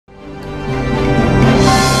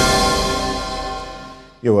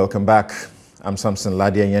You're welcome back. I'm Samson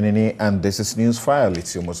Ladia Yanini, and this is Newsfile.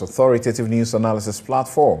 It's your most authoritative news analysis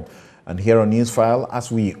platform. And here on Newsfile,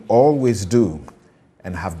 as we always do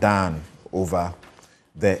and have done over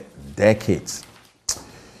the decades,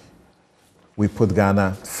 we put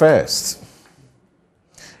Ghana first.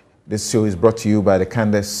 This show is brought to you by the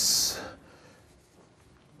Candace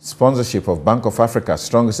sponsorship of Bank of Africa,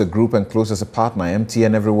 strong as a group and close as a partner,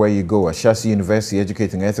 MTN everywhere you go, Ashasi University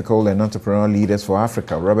educating ethical and entrepreneurial leaders for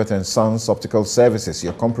Africa, Robert & Sons Optical Services,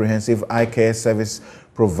 your comprehensive eye care service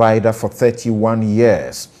provider for 31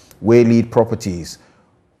 years, Waylead Properties,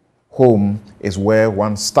 home is where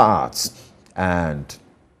one starts, and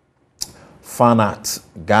Fanat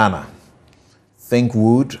Ghana, think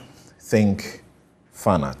wood, think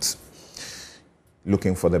Fanat.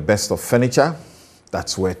 Looking for the best of furniture?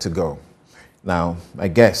 That's where to go. Now, my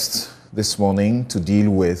guest this morning to deal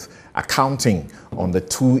with accounting on the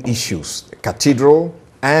two issues, the cathedral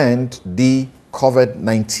and the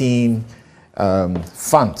COVID-19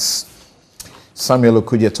 funds. Samuel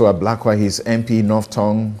Okudzeto Ablakwa, he's MP North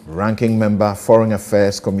Tongue, ranking member, Foreign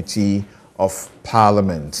Affairs Committee of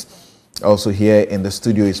Parliament. Also here in the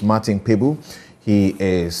studio is Martin Pebu. He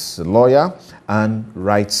is a lawyer and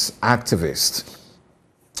rights activist.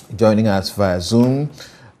 Joining us via Zoom,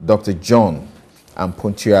 Dr. John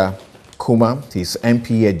Ampontia Kuma. He's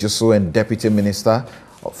MP Ejoso and Deputy Minister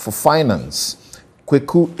for Finance.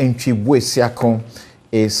 Kweku Nchibwe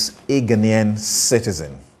is a Ghanaian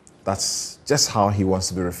citizen. That's just how he wants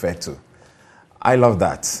to be referred to. I love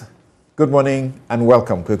that. Good morning and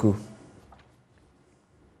welcome, Kweku.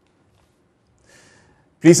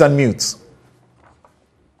 Please unmute.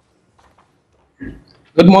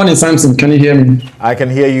 Good morning, Samson. Can you hear me? I can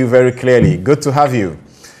hear you very clearly. Good to have you.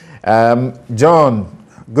 John,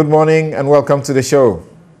 good morning and welcome to the show.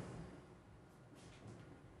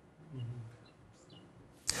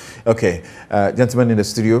 Okay, gentlemen in the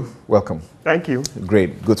studio, welcome. Thank you.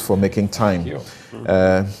 Great, good for making time.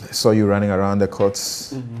 Saw you running around the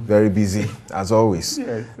courts, very busy as always.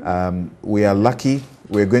 Yes. We are lucky.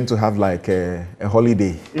 We're going to have like a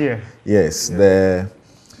holiday. Yeah. Yes,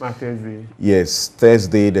 Thursday. Yes,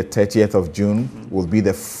 Thursday, the 30th of June, will be the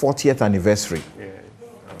 40th anniversary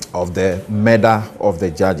of the murder of the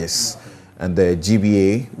judges. And the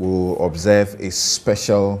GBA will observe a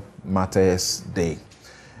special Martyrs' Day.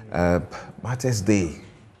 Martyrs' Day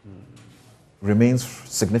remains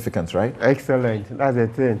significant, right? Excellent. That's the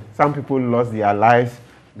thing. Some people lost their lives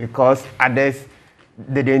because others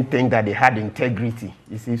didn't think that they had integrity.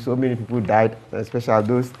 You see, so many people died, especially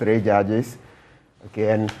those three judges.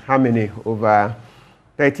 Okay, and how many? Over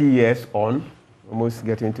 30 years on, almost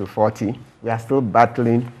getting to 40, we are still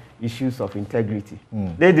battling issues of integrity.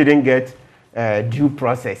 They didn't get due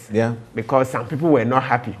process because some people were not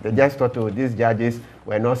happy. They just thought, oh, these judges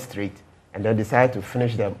were not straight, and they decided to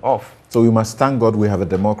finish them off. So we must thank God we have a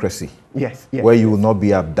democracy. Yes. Where you will not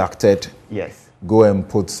be abducted. Yes. Go and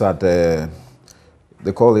put at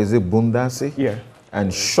they call it bundasi? Yeah.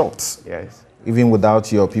 And shot. Yes. Even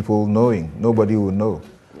without your people knowing, nobody will know.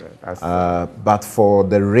 Yeah, but for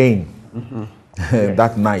the rain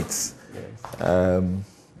that night,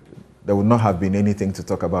 there would not have been anything to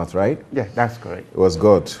talk about, right? Yeah, that's correct. It was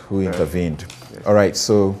God who intervened. Yes. All right,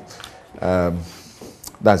 so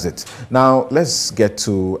that's it. Now, let's get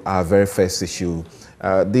to our very first issue.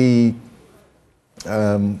 The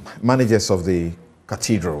managers of the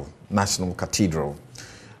cathedral, National Cathedral,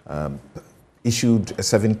 issued a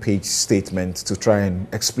 7-page statement to try and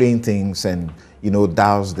explain things and,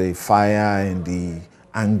 douse the fire and the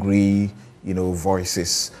angry,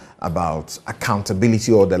 voices about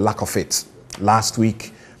accountability or the lack of it. Last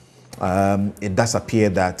week, it does appear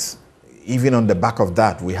that even on the back of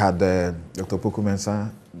that, we had Dr. Poku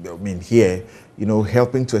Mensah, here,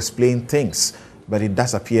 helping to explain things. But it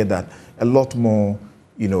does appear that a lot more,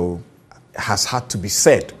 has had to be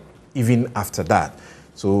said even after that.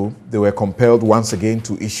 So they were compelled once again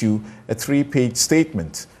to issue a 3-page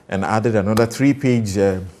statement and added another 3-page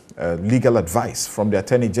legal advice from the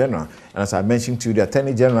Attorney General. And as I mentioned to you, the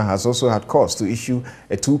Attorney General has also had cause to issue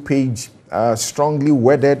a 2-page, strongly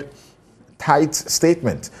worded, tight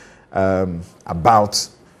statement about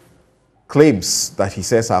claims that he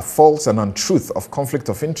says are false and untruth of conflict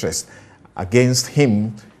of interest against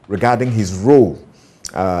him regarding his role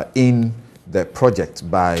in the project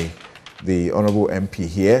by the Honorable MP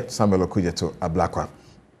here, Samuel Okudzeto Ablakwa.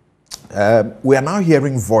 We are now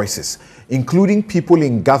hearing voices, including people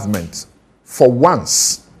in government, for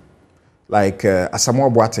once, like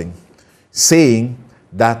Asamoah Boateng, saying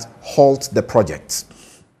that halt the project.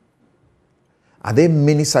 Are there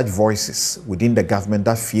many such voices within the government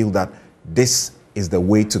that feel that this is the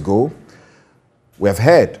way to go. We have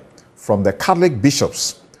heard from the Catholic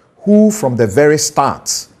bishops who, from the very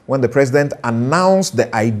start, when the president announced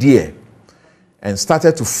the idea and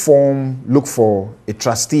started to look for a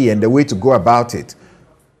trustee and the way to go about it,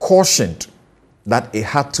 cautioned that it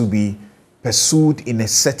had to be pursued in a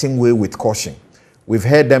certain way with caution. We've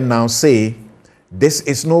heard them now say, this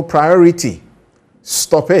is no priority.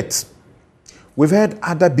 Stop it. We've heard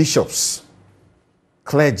other bishops,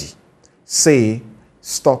 clergy, say,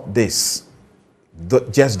 stop this.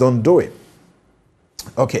 Just don't do it.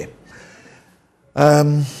 Okay.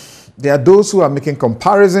 There are those who are making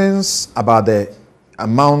comparisons about the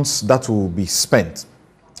amounts that will be spent.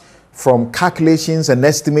 From calculations and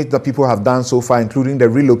estimates that people have done so far, including the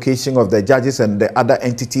relocation of the judges and the other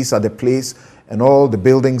entities at the place and all the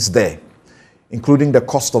buildings there, including the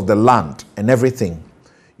cost of the land and everything,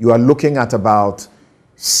 you are looking at about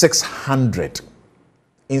 $600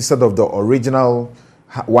 instead of the original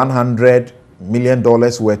 $100 million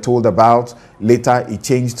we're told about. Later it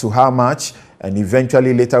changed to how much, and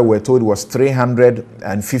eventually later we're told it was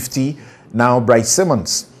 350. Now Bryce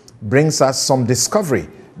Simmons brings us some discovery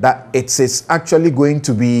that it is actually going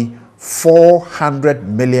to be $400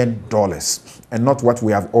 million and not what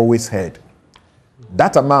we have always heard.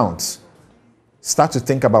 That amount, start to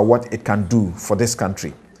think about what it can do for this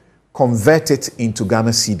country. Convert it into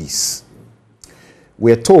Ghana cedis.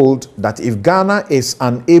 We're told that if Ghana is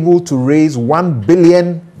unable to raise $1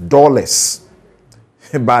 billion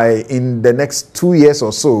in the next 2 years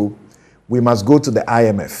or so, we must go to the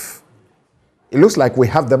IMF. It looks like we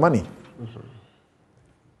have the money.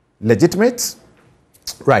 Legitimate?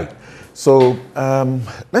 Right. So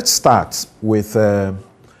let's start with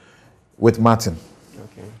Martin.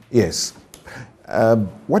 Okay. Yes.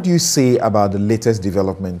 What do you say about the latest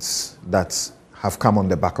developments that have come on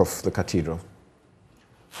the back of the cathedral?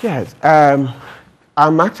 Yes.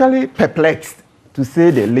 I'm actually perplexed, to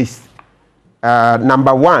say the least.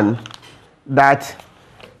 Number one, that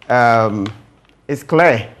it's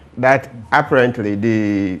clear that apparently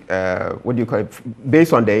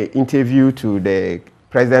based on the interview to the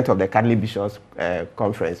president of the Catholic Bishops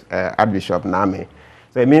Conference, Archbishop Name,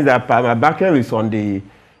 so it means that Palmer Bakel is on the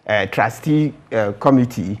trustee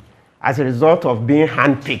committee as a result of being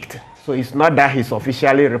handpicked. So it's not that he's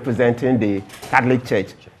officially representing the Catholic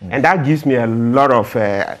Church. And that gives me a lot of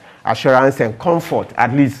assurance and comfort,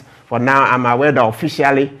 at least for now. I'm aware that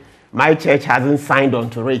officially my church hasn't signed on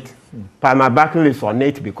to it. Palmer Bakel is on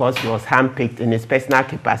it because he was handpicked in his personal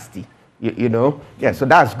capacity. You know? Yeah, so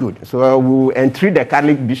that's good. So we'll entreat the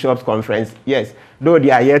Catholic Bishops Conference. Yes, though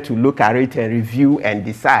they are here to look at it and review and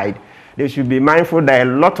decide, they should be mindful that a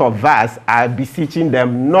lot of us are beseeching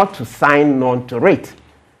them not to sign on to it.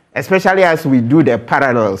 Especially as we do the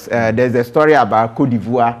parallels. There's a story about Côte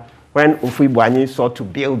d'Ivoire when Ofuibwany sought to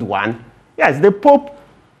build one. Yes, the Pope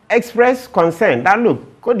expressed concern that,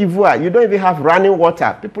 look, Côte d'Ivoire, you don't even have running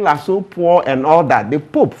water. People are so poor and all that. The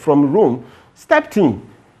Pope from Rome stepped in.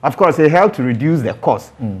 Of course, it helped to reduce the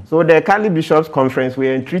cost. So the Catholic Bishops Conference, we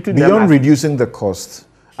entreated them. Beyond reducing the cost,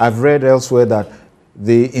 I've read elsewhere that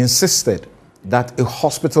they insisted that a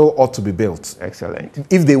hospital ought to be built. Excellent.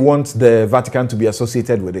 If they want the Vatican to be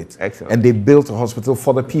associated with it. Excellent. And they built a hospital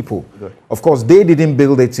for the people. Good. Of course, they didn't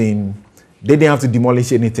build it they didn't have to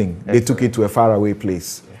demolish anything. Excellent. They took it to a faraway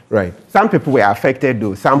place. Yeah. Right. Some people were affected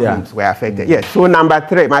though. Some homes were affected. Yes. So number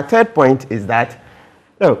three, my third point is that,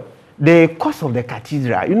 the cost of the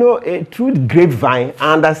cathedral, through the grapevine,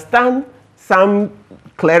 I understand some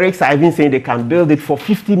clerics are even saying they can build it for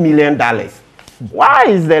 $50 million. Why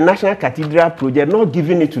is the National Cathedral project not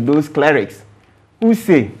giving it to those clerics who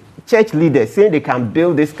say, church leaders saying they can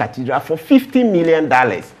build this cathedral for $50 million?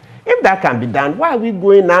 If that can be done, why are we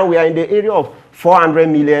going now? We are in the area of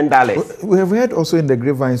 $400 million. We have heard also in the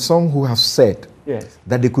grapevine some who have said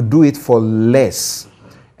that they could do it for less.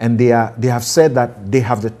 And they have said that they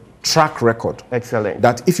have the track record. Excellent.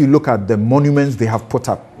 That if you look at the monuments they have put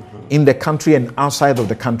up in the country and outside of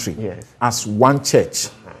the country as one church,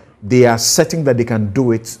 they are setting that they can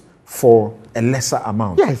do it for a lesser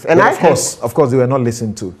amount. Yes, and of course, they were not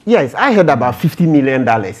listened to. Yes, I heard about $50 million.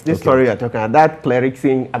 This story you're talking about, that cleric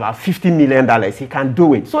saying about $50 million, he can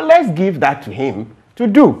do it. So let's give that to him to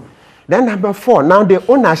do. Then number four, now the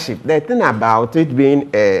ownership, the thing about it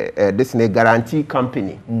being a guarantee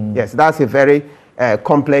company. Yes, that's a very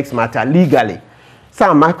complex matter legally.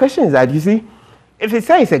 So my question is that, you see, if you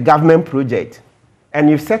say it's a government project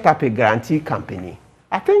and you've set up a guarantee company,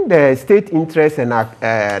 I think the state interest and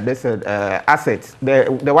assets,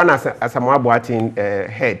 the one as Asamoah Boateng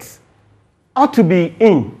heads, ought to be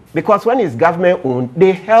in, because when it's government owned,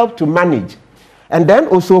 they help to manage. And then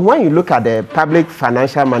also when you look at the Public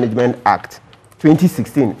Financial Management Act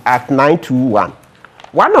 2016, Act 921,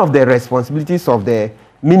 one of the responsibilities of the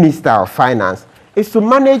Minister of Finance is to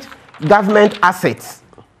manage government assets,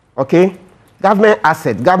 okay? Government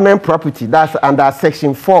assets, government property, that's under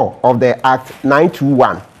Section 4 of the Act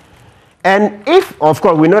 921. And if, of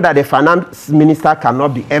course, we know that the finance minister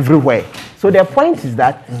cannot be everywhere. So the point is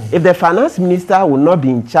that if the finance minister will not be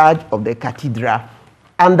in charge of the cathedral,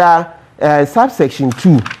 under subsection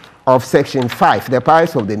 2 of section 5, the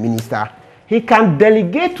powers of the minister, he can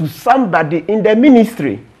delegate to somebody in the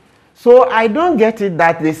ministry. So I don't get it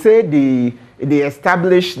that they say they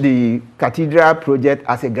established the cathedral project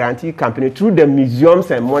as a guarantee company through the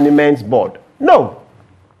Museums and Monuments Board. No.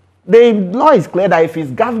 The law is clear that if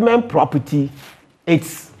it's government property,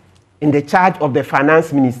 it's in the charge of the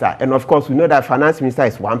finance minister. And of course, we know that finance minister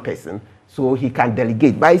is one person, so he can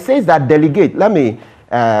delegate. But it says that delegate, let me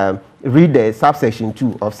read the subsection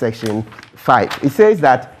 2 of section 5. It says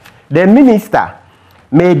that the minister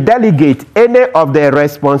may delegate any of the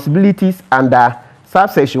responsibilities under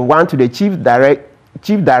subsection 1 to the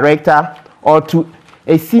chief director or to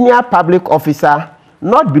a senior public officer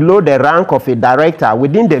not below the rank of a director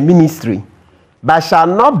within the ministry, but shall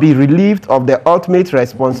not be relieved of the ultimate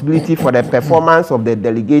responsibility for the performance of the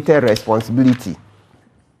delegated responsibility.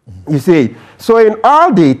 You see, so in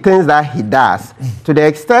all the things that he does, to the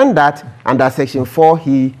extent that under Section 4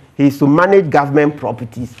 he is to manage government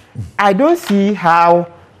properties, I don't see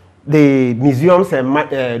how the Museums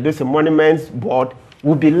and this Monuments Board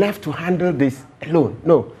will be left to handle this alone.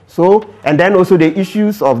 No. So, and then also the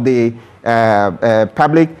issues of the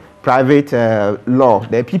public-private law,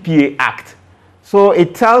 the PPA Act. So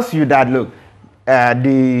it tells you that, look,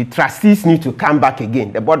 the trustees need to come back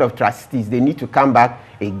again. The Board of Trustees, they need to come back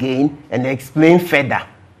again and explain further.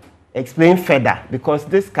 Explain further, because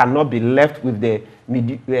this cannot be left with the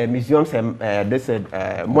Museums and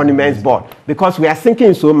Monuments Board, because we are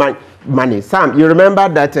sinking so much money. Sam, you remember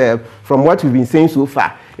that from what we've been saying so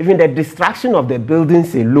far, even the destruction of the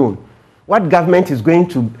buildings alone, what government is going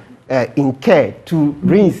to incur to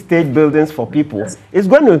reinstate buildings for people is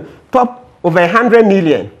going to top over 100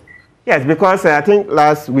 million. Yes, because I think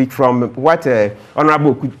last week from what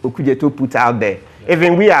Honorable Okujeto put out there,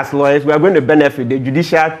 even we as lawyers, we are going to benefit the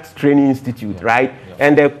Judicial Training Institute, right? Yeah.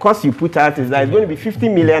 And the cost you put out is that it's going to be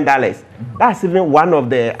 $50 million. That's even one of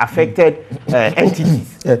the affected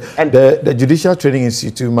entities. Yeah. And the Judicial Training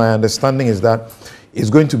Institute, my understanding is that it's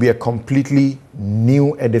going to be a completely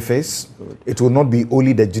new edifice. It will not be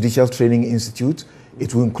only the Judicial Training Institute.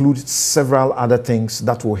 It will include several other things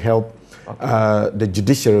that will help the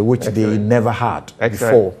judiciary, which they never had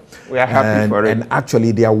before. We are happy for it. And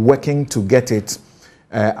actually, they are working to get it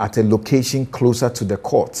at a location closer to the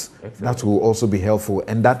courts. That will also be helpful.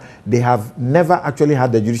 And that they have never actually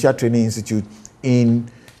had the Judicial Training Institute in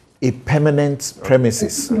a permanent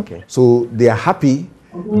premises. Okay. So they are happy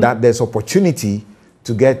that there's opportunity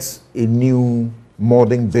to get a new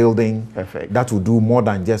modern building that will do more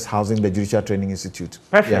than just housing the Judicial Training Institute.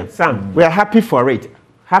 Perfect. Yeah. Sam, we are happy for it.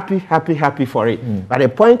 Happy for it. But the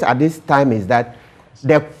point at this time is that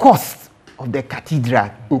the cost of the cathedral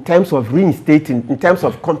in terms of reinstating, in terms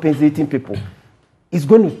of compensating people, is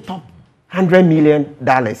going to top $100 million.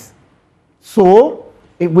 So,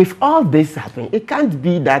 with all this happening, it can't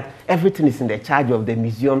be that everything is in the charge of the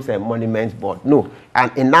Museums and Monuments Board. No.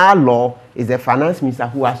 And in our law, it's the finance minister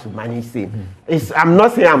who has to manage same. I'm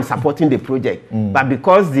not saying I'm supporting the project, but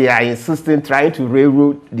because they are insisting, trying to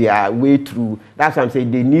railroad their way through, that's what I'm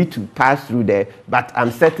saying, they need to pass through there. But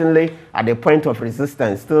I'm certainly at the point of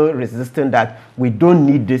resistance, still resisting that we don't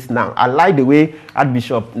need this now. I like the way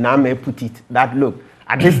Archbishop Name put it, that look,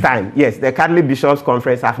 at this time, yes, the Catholic Bishops'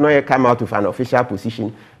 Conference have not yet come out with an official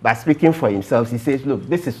position, but speaking for himself, he says, look,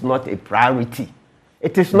 this is not a priority.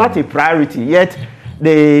 It is not a priority, yet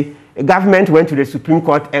the government went to the Supreme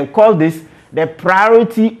Court and called this the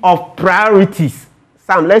priority of priorities.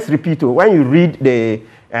 Sam, let's repeat it. When you read the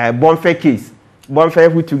Bonfe case,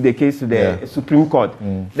 Bonfe who took the case to the Supreme Court,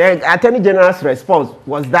 the Attorney General's response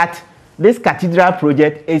was that this cathedral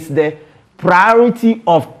project is the priority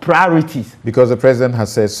of priorities. Because the president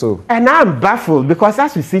has said so. And I'm baffled because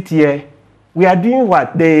as we sit here, we are doing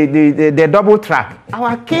what? The double track.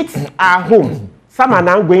 Our kids are home. Some are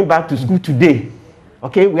now going back to school today.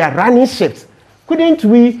 Okay, we are running ships. Couldn't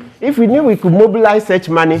we, if we knew we could mobilize such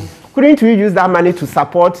money, couldn't we use that money to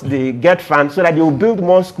support the GET fund so that they will build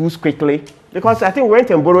more schools quickly? Because I think we went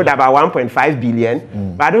and borrowed about 1.5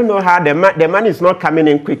 billion, but I don't know how the money is not coming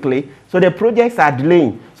in quickly, so the projects are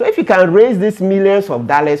delaying. So if you can raise these millions of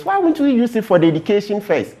dollars, why wouldn't we use it for the education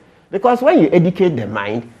first? Because when you educate the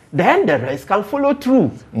mind, then the rest can follow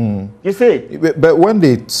through. You see? But when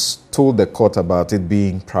they told the court about it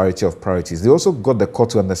being priority of priorities, they also got the court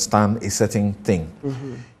to understand a certain thing.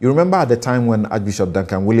 You remember at the time when Archbishop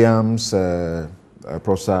Duncan Williams,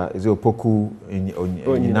 Professor Opoku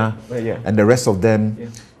and the rest of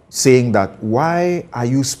them saying that, why are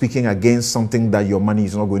you speaking against something that your money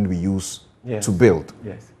is not going to be used to build?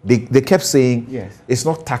 They kept saying it's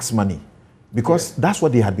not tax money. Because that's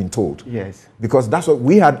what they had been told. Because that's what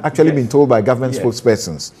we had actually been told by government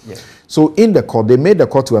spokespersons. So in the court, they made the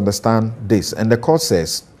court to understand this. And the court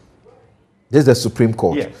says, this is the Supreme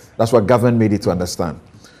Court. That's what government made it to understand.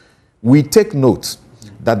 We take note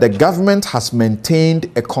that the government has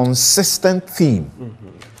maintained a consistent theme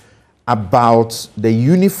about the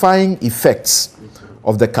unifying effects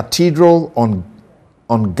of the cathedral on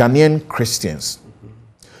Ghanaian Christians.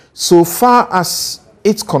 So far as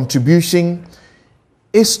its contribution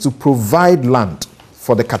is to provide land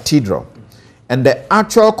for the cathedral and the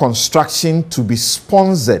actual construction to be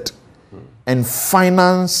sponsored and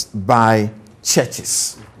financed by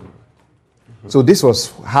churches. So this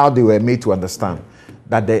was how they were made to understand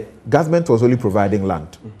that the government was only providing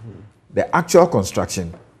land. The actual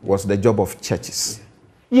construction was the job of churches.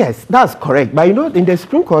 Yes, that's correct. But you know, in the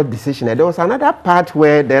Supreme Court decision, there was another part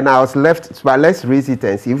where then I was left, but let's raise it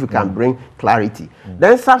and see if we can bring clarity.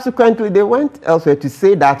 Then subsequently, they went elsewhere to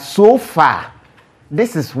say that so far,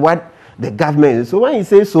 this is what the government is. So when you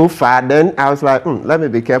say so far, then I was like, let me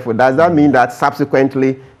be careful. Does that mean that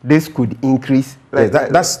subsequently this could increase? Like,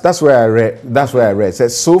 that's where I read. That's where I read. It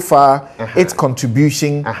says so far, its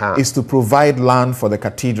contribution is to provide land for the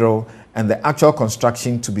cathedral and the actual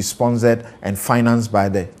construction to be sponsored and financed by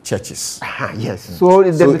the churches. Yes. So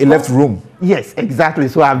it left room. Yes, exactly.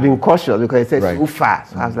 So I've been cautious because it says so far.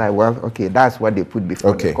 So I was like, well, okay, that's what they put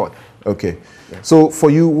before the court. Okay. So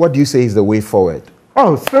for you, what do you say is the way forward?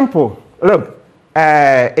 Oh, simple. Look,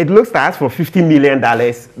 it looks like for $50 million,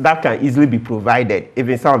 that can easily be provided,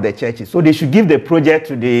 even some of the churches. So they should give the project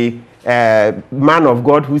to the man of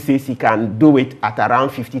God who says he can do it at around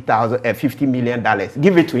 $50 million.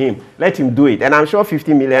 Give it to him. Let him do it. And I'm sure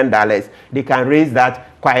 $50 million, they can raise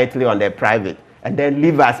that quietly on their private. And then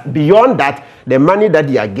leave us. Beyond that, the money that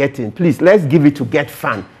they are getting, please, let's give it to Get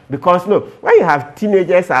Fund. Because, no, when you have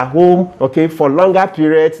teenagers at home, okay, for longer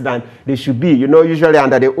periods than they should be, you know, usually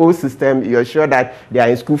under the old system, you're sure that they are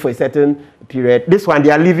in school for a certain period. This one, they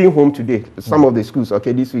are leaving home today. Some of the schools,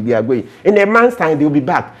 okay, this week they are going. In a month's time, they'll be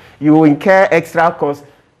back. You will incur extra costs,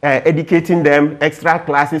 educating them, extra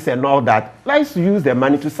classes and all that. Let's use the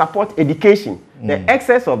money to support education. The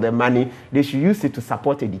excess of the money, they should use it to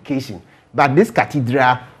support education. But this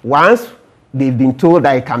cathedral, once they've been told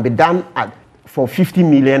that it can be done for $50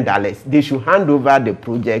 million, they should hand over the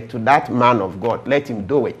project to that man of God. Let him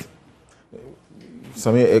do it.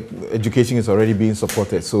 Education is already being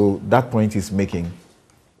supported. So that point he's making,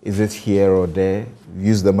 is it here or there?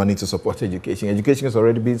 Use the money to support education. Education is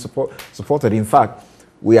already being supported. In fact,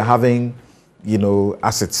 we are having, you know,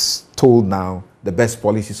 as it's told now, the best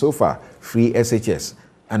policy so far, free SHS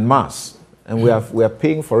and mass. And we are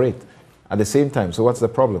paying for it at the same time. So what's the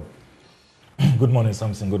problem? Good morning,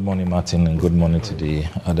 Samson. Good morning, Martin. And good morning to the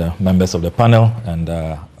other members of the panel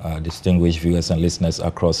and distinguished viewers and listeners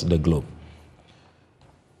across the globe.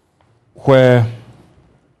 Where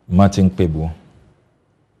Martin Pebu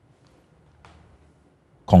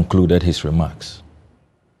concluded his remarks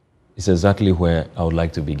is exactly where I would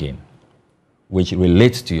like to begin, which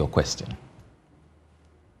relates to your question.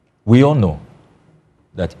 We all know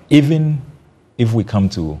that even if we come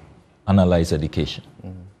to analyze education,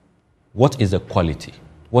 what is the quality?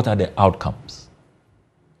 What are the outcomes?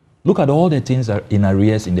 Look at all the things that are in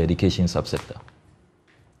arrears in the education subsector.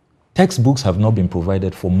 Textbooks have not been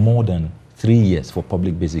provided for more than 3 years for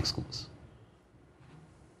public basic schools.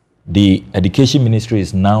 The Education Ministry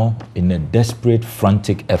is now in a desperate,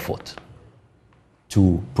 frantic effort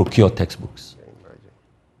to procure textbooks.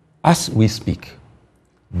 As we speak,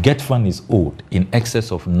 Get Fund is owed in excess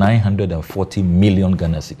of 940 million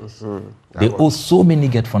Ghana cedis. They owe so many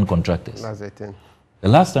Get Fund contractors. The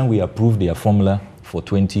last time we approved their formula for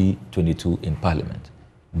 2022 in Parliament,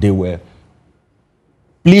 they were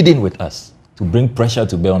pleading with us to bring pressure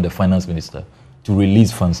to bear on the Finance Minister to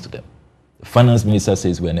release funds to them. The Finance Minister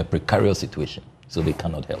says we're in a precarious situation, so they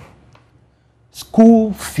cannot help.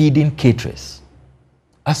 School feeding caterers,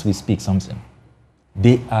 as we speak, Samson,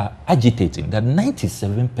 they are agitating that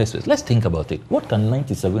 97 pesos, let's think about it. What can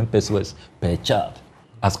 97 pesos per child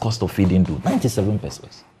as cost of feeding do? 97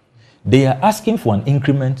 pesos. They are asking for an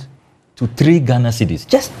increment to 3 Ghana cedis.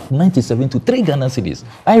 Just 97 to 3 Ghana cedis.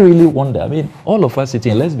 I really wonder. I mean, all of us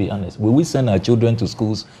sitting, let's be honest, will we send our children to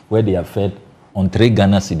schools where they are fed on 3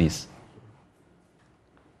 Ghana cedis?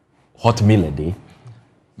 Hot meal a day.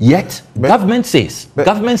 Yet, government says,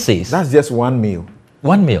 that's just one meal.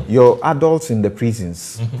 1 meal. Your adults in the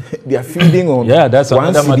prisons, they are feeding on that's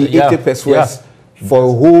 1 cedi, 80 pesos for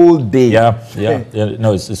a whole day. Yeah.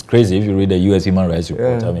 No, it's crazy if you read the U.S. Human Rights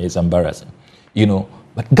Report. I mean, it's embarrassing. You know,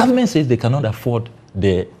 but government says they cannot afford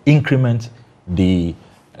the increment the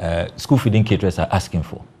school feeding caterers are asking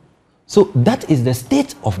for. So that is the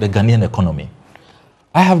state of the Ghanaian economy.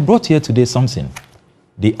 I have brought here today something,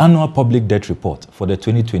 the annual public debt report for the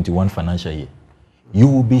 2021 financial year. You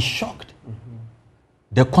will be shocked.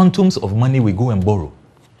 The quantums of money we go and borrow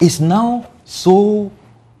is now so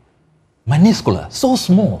minuscule, so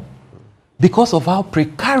small, because of how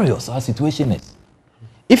precarious our situation is.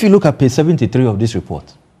 If you look at page 73 of this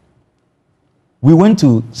report, we went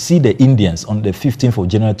to see the Indians on the 15th of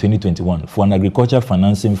January 2021 for an agriculture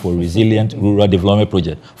financing for resilient rural development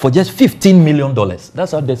project for just $15 million.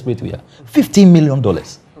 That's how desperate we are. $15 million.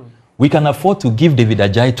 We can afford to give David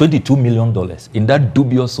Ajayi $22 million in that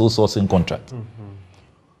dubious sole sourcing contract.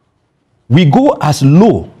 We go as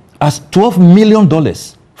low as $12 million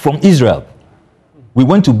from Israel. We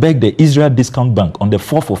went to beg the Israel Discount Bank on the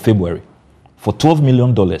 4th of February for $12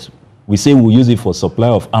 million. We say we'll use it for supply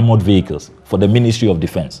of armored vehicles for the Ministry of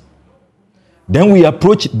Defense. Then we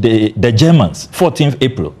approached the Germans, 14th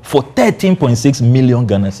April, for 13.6 million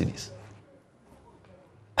Ghana cedis.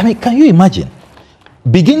 I mean, can you imagine?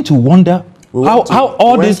 Begin to wonder how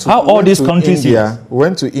all these countries... We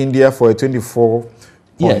went to India for a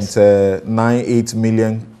 24.98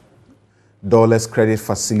 million dollars credit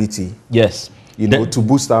facility. Yes. To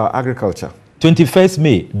boost our agriculture. 21st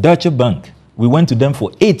May, Deutsche Bank, we went to them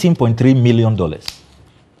for $18.3 million.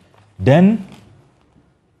 Then,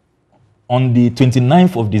 on the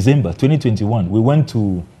 29th of December 2021, we went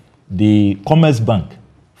to the Commerce Bank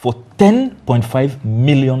for $10.5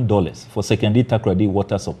 million for Secondary Takoradi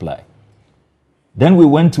water supply. Then we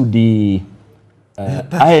went to the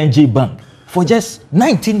ING Bank for just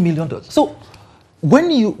 $19 million. So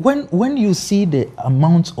when you see the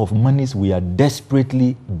amount of monies we are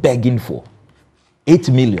desperately begging for, 8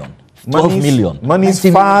 million, 12 million. Money is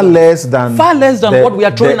far less than what we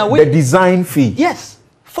are throwing away. The design fee. Yes,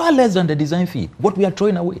 far less than the design fee, what we are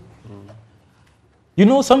throwing away. You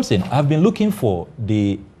know something? I've been looking for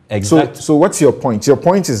the exact... So what's your point? Your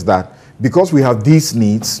point is that because we have these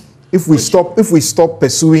needs, if we stop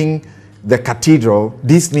pursuing the cathedral,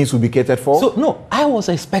 these needs will be catered for? So no, I was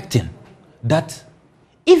expecting that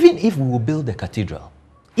even if we will build the cathedral,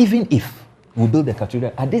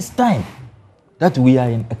 at this time that we are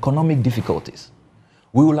in economic difficulties,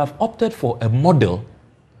 we will have opted for a model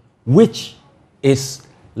which is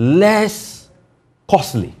less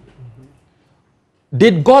costly.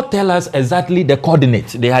 Did God tell us exactly the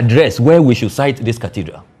coordinates, the address where we should site this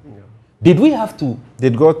cathedral? Did we have to...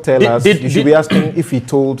 Did God tell us? You should be asking if he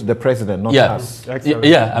told the president, not us.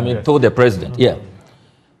 Told the president,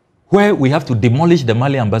 Where we have to demolish the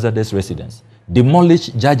Mali ambassador's residence, demolish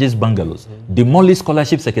judges' bungalows, demolish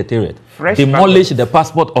scholarship secretariat, demolish the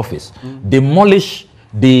passport office, demolish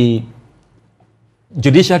the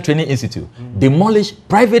Judicial Training Institute, demolish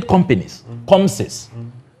private companies, COMSIS,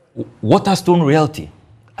 Waterstone Realty,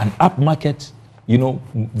 an upmarket,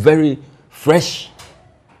 very fresh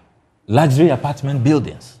luxury apartment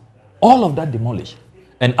buildings. All of that demolished.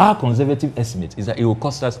 And our conservative estimate is that it will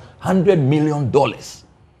cost us $100 million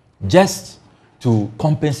just to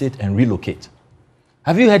compensate and relocate.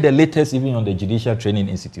 Have you heard the latest even on the Judicial Training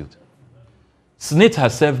Institute? SNIT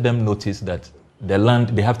has served them notice that the land,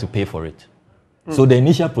 they have to pay for it. So the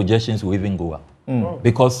initial projections will even go up.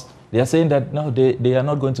 Because they are saying that no, they are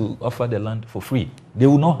not going to offer the land for free. They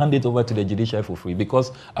will not hand it over to the judiciary for free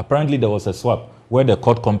because apparently there was a swap where the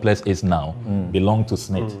court complex is now belonged to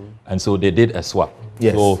SNIT. And so they did a swap.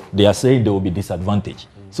 Yes. So they are saying they will be disadvantaged.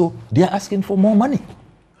 So they are asking for more money.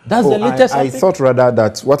 That's the latest. I thought rather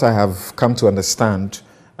that what I have come to understand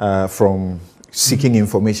from seeking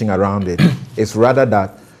information around it is rather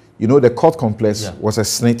that, the court complex was a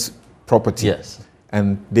SNIT property. Yes.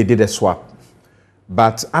 And they did a swap.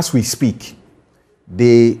 But as we speak,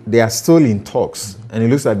 they are still in talks, and it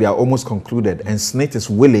looks like they are almost concluded. And SNIT is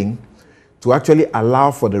willing to actually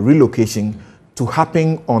allow for the relocation to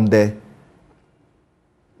happen on the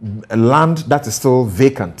land that is still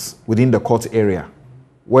vacant within the court area,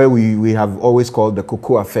 where we have always called the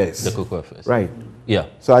Cocoa Affairs. The Cocoa Affairs. Right. Yeah.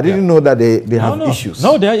 So I didn't know that they have issues.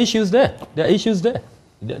 No, there are issues there. There are issues there.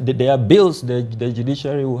 There are bills the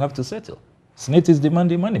judiciary will have to settle. Senate is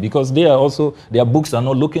demanding money because they are also, their books are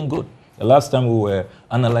not looking good. The last time we were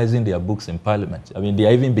analyzing their books in Parliament, I mean, they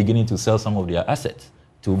are even beginning to sell some of their assets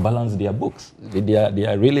to balance their books. They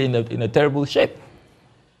are really in a terrible shape.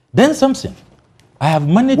 Then something. I have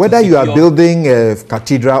managed Whether to you are building a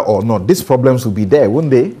cathedral or not, these problems will be there,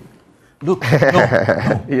 won't they? Look, no.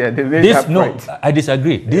 Yeah, they made that point. I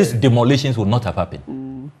disagree. These demolitions would not have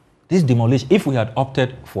happened. This demolition, if we had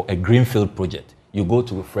opted for a greenfield project, you go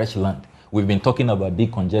to fresh land. We've been talking about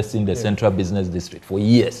decongesting the central business district for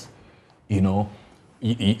years. You know,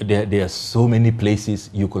 there are so many places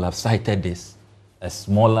you could have cited this. A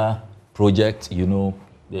smaller project, you know,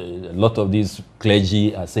 a lot of these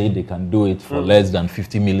clergy are saying they can do it for less than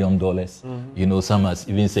 $50 million. You know, some are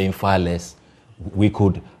even saying far less. We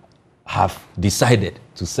could have decided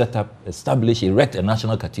to set up, establish, erect a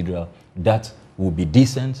national cathedral that would be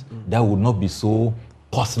decent, that would not be so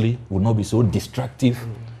costly, would not be so destructive,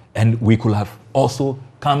 and we could have also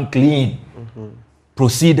come clean,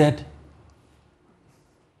 proceeded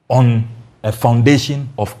on a foundation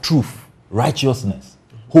of truth, righteousness,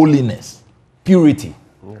 holiness, purity.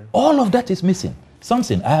 All of that is missing.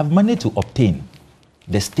 Something I have managed to obtain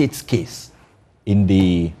the state's case in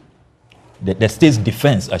the state's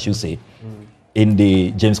defense, I should say, in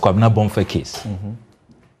the James Kwabena Bonfe case.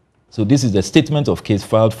 So this is the statement of case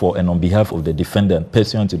filed for and on behalf of the defendant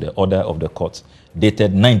pursuant to the order of the court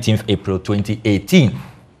dated 19th April 2018.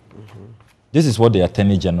 This is what the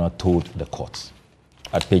Attorney General told the court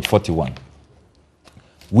at page 41.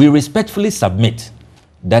 We respectfully submit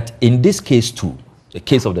that in this case too, the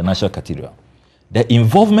case of the National Cathedral, the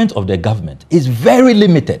involvement of the government is very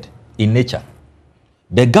limited in nature.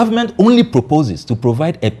 The government only proposes to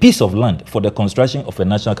provide a piece of land for the construction of a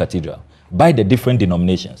national cathedral by the different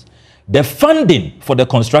denominations. The funding for the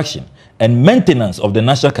construction and maintenance of the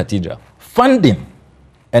national cathedral, funding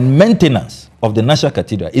and maintenance of the national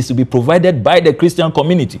cathedral is to be provided by the Christian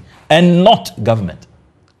community and not government.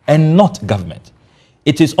 And not government.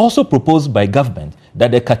 It is also proposed by government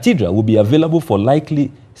that the cathedral will be available for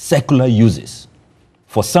likely secular uses,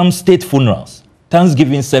 for some state funerals,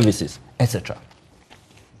 Thanksgiving services, etc.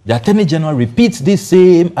 The Attorney General repeats this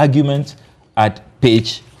same argument at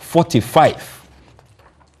page 45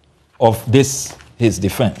 of his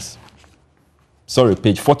defense. Sorry,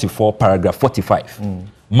 page 44, paragraph 45.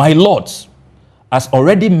 My lords, as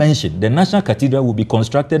already mentioned, the National Cathedral will be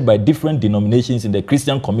constructed by different denominations in the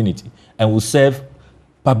Christian community and will serve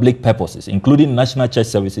public purposes, including national church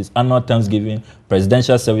services, annual Thanksgiving,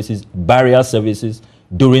 presidential services, burial services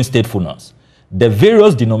during state funerals. The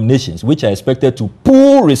various denominations which are expected to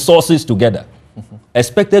pool resources together,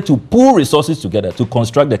 to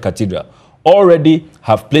construct the cathedral, already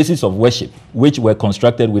have places of worship which were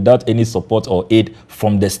constructed without any support or aid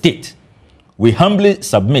from the state. We humbly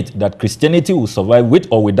submit that Christianity will survive with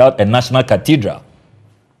or without a national cathedral.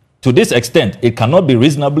 To this extent, it cannot be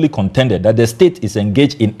reasonably contended that the state is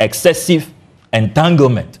engaged in excessive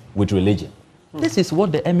entanglement with religion. This is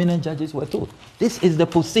what the eminent judges were told. This is the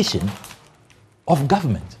position of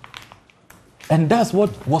government. And that's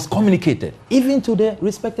what was communicated, even to the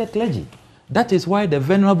respected clergy. That is why the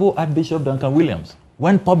Venerable Archbishop Duncan Williams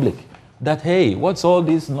went public that, hey, what's all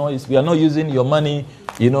this noise? We are not using your money.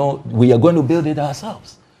 You know, we are going to build it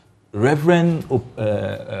ourselves. Reverend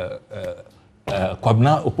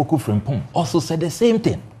Kwabena Opoku Frimpong also said the same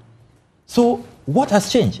thing. So what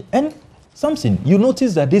has changed? And something, you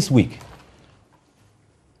notice that this week,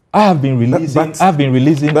 I have been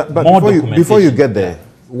releasing more documentation. Before you get there,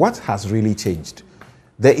 what has really changed?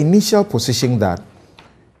 The initial position that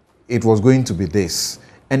it was going to be this,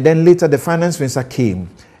 and then later the finance minister came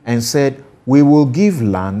and said, we will give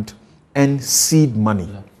land and seed money.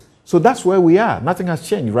 Yeah. So that's where we are. Nothing has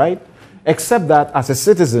changed, right? Except that as a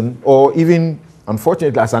citizen, or even,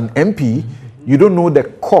 unfortunately, as an MP, you don't know the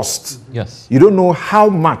cost. Yes. You don't know how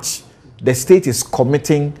much the state is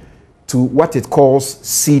committing to what it calls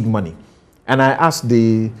seed money. And I asked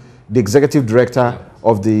the executive director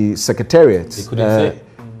of the secretariat,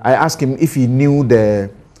 I asked him if he knew the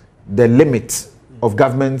limit of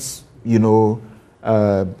government's,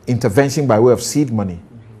 intervention by way of seed money.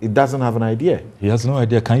 It doesn't have an idea. He has no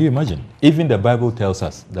idea. Can you imagine? Even the Bible tells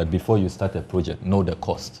us that before you start a project, know the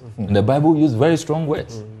cost. And the Bible uses very strong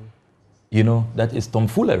words. That is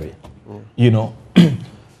tomfoolery.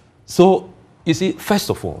 So, you see, first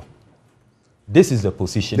of all, this is the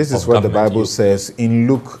position. This is what the Bible says in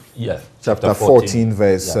Luke chapter 14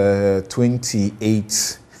 verse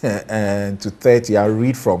 28 and to 30. I'll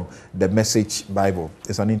read from the Message Bible.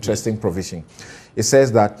 It's an interesting provision. It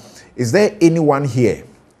says that, is there anyone here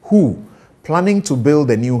who, planning to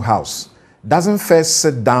build a new house, doesn't first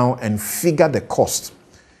sit down and figure the cost,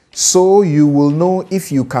 so you will know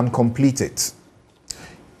if you can complete it.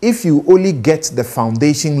 If you only get the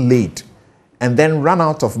foundation laid and then run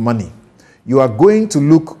out of money, you are going to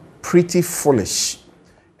look pretty foolish.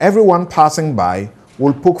 Everyone passing by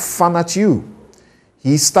will poke fun at you.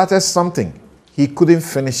 He started something, he couldn't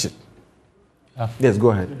finish it. Yes, go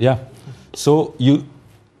ahead. Yeah. So you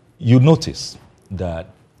notice that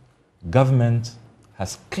government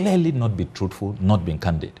has clearly not been truthful, not been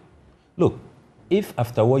candid. Look, if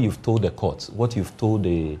after what you've told the courts, what you've told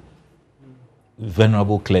the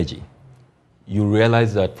venerable clergy, you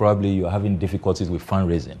realize that probably you're having difficulties with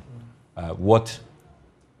fundraising, what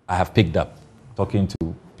I have picked up talking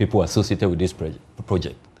to people associated with this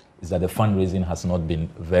project is that the fundraising has not been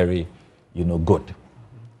very, good.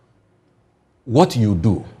 What you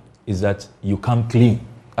do is that you come clean,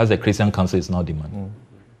 as the Christian Council is now demanding.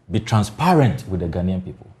 Be transparent with the Ghanaian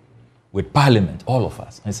people, with Parliament, all of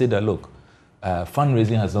us, and say that, look,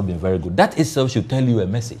 fundraising has not been very good. That itself should tell you a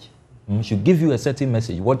message, should give you a certain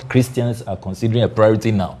message, what Christians are considering a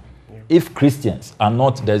priority now. If Christians are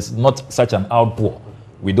not, there's not such an outpour,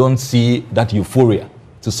 we don't see that euphoria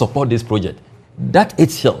to support this project, that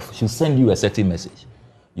itself should send you a certain message.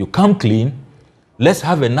 You come clean, let's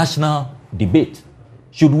have a national debate.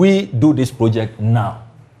 Should we do this project now,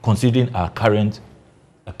 considering our current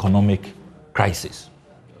economic crisis?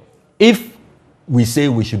 If we say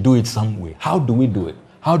we should do it some way, how do we do it?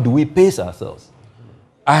 How do we pace ourselves?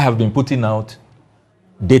 I have been putting out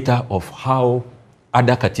data of how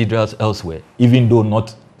other cathedrals elsewhere, even though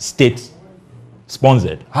not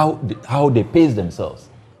state-sponsored, how they pace themselves.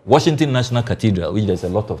 Washington National Cathedral, which there's a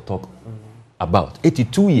lot of talk about,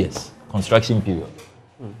 82 years construction period.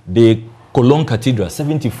 The Cologne Cathedral,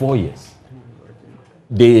 74 years.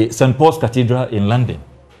 The St. Paul's Cathedral in London,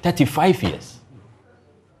 35 years.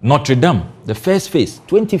 Notre Dame, the first phase,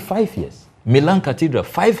 25 years. Milan Cathedral,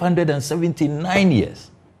 579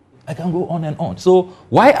 years. I can go on and on. So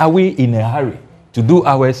why are we in a hurry to do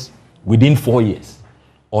ours within 4 years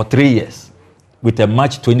or 3 years with a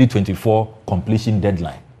March 2024 completion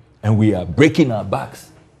deadline? And we are breaking our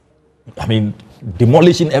backs. I mean,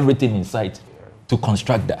 demolishing everything in sight to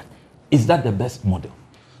construct that. Is that the best model?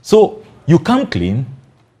 So you come clean,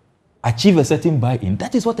 achieve a certain buy-in.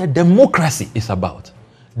 That is what a democracy is about.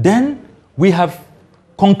 Then we have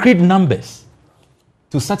concrete numbers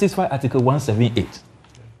to satisfy Article 178.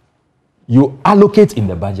 You allocate in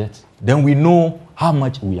the budget, then we know how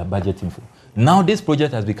much we are budgeting for. Now this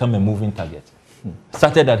project has become a moving target.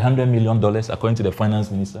 Started at $100 million, according to the finance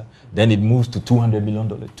minister. Then it moves to $200 million,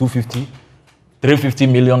 $250,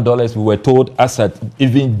 $350 million, we were told as at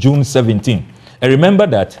even June 17. And remember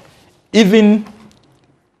that even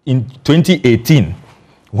in 2018,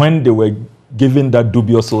 when they were given that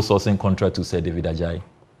dubious sole sourcing contract to Sir David Ajayi,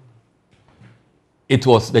 it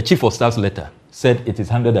was the chief of staff's letter said it is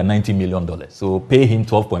 $190 million. So pay him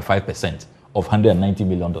 12.5% of $190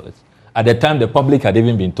 million. At the time, the public had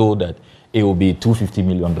even been told that it will be $250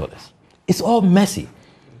 million. It's all messy.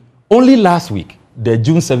 Only last week, the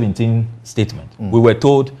June 17 statement, we were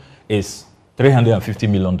told is $350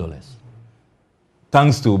 million.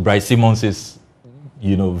 Thanks to Bryce Simmons's,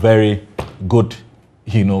 very good,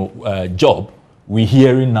 job, we're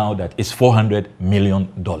hearing now that it's $400 million.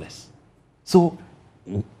 So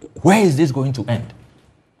where is this going to end?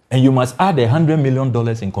 And you must add $100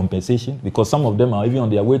 million in compensation because some of them are even on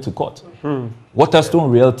their way to court.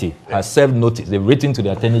 Waterstone Realty has served notice. They've written to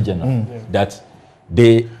the Attorney General that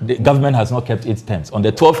the government has not kept its terms. On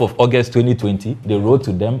the 12th of August 2020, they wrote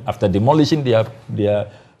to them after demolishing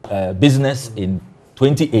their business in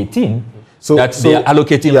 2018 that they are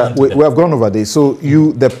allocating land to them. We have gone over this. So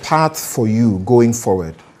the path for you going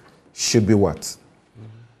forward should be what?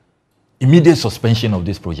 Immediate suspension of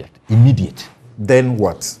this project. Immediate. Then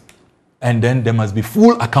what? And then there must be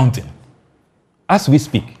full accounting. As we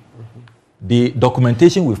speak, the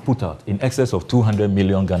documentation we've put out in excess of 200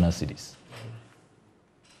 million Ghana cedis.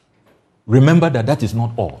 Remember that is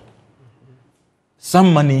not all.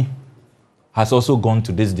 Some money has also gone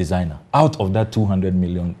to this designer. Out of that 200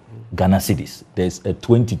 million Ghana cedis, there's a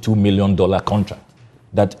 $22 million contract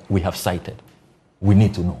that we have cited. We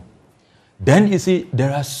need to know. Then you see,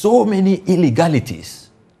 there are so many illegalities.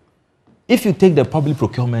 If you take the public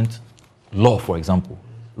procurement law, for example,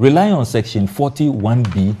 relying on section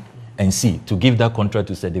 41B and C to give that contract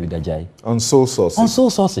to Sir David Ajayi. On sole sourcing. On sole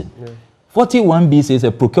sourcing. Yeah. 41B says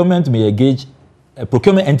a procurement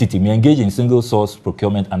entity may engage in single source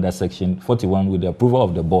procurement under section 41 with the approval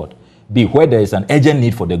of the board. B, where there is an urgent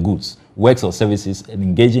need for the goods, works or services and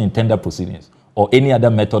engaging in tender proceedings or any other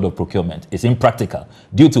method of procurement is impractical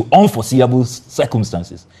due to unforeseeable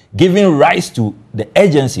circumstances, giving rise to the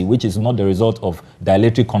agency, which is not the result of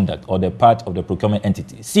dilatory conduct or the part of the procurement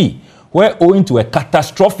entity. C, where owing to a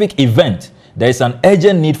catastrophic event, there is an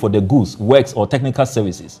urgent need for the goods, works, or technical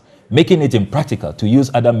services, making it impractical to use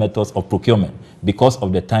other methods of procurement because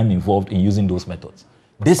of the time involved in using those methods.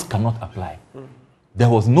 This cannot apply. There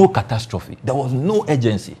was no catastrophe. There was no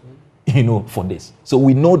urgency, for this. So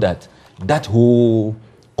we know that that whole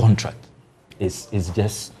contract is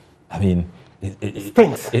just, it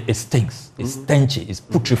stinks. It stinks. It's stenchy. It's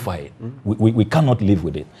putrefied. We cannot live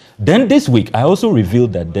with it. Then this week, I also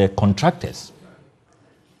revealed that the contractors,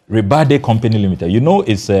 Rebade Company Limited,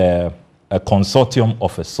 it's a consortium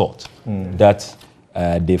of a sort that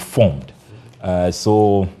they formed.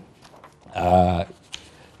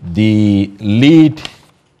 The lead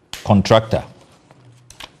contractor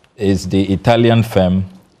is the Italian firm,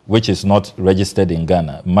 which is not registered in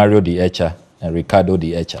Ghana, Mario Di Echa and Riccardo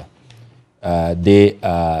Di Echa. They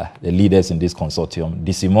are the leaders in this consortium.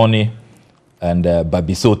 Di Simone and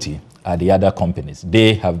Babisotti are the other companies.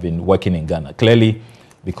 They have been working in Ghana. Clearly,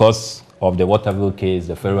 because of the Waterville case,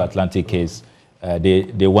 the Ferro Atlantic case,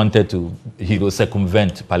 they wanted to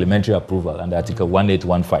circumvent parliamentary approval under Article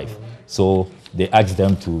 1815. So they asked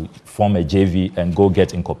them to form a JV and go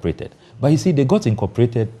get incorporated. But you see, they got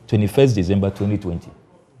incorporated 21st December 2020.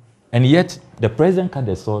 And yet, the president cut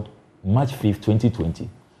the sword March 5th, 2020,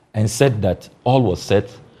 and said that all was set,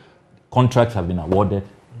 contracts have been awarded,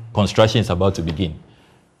 construction is about to begin.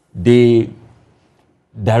 The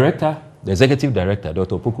executive director,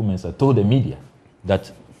 Dr. Opoku Mensah, told the media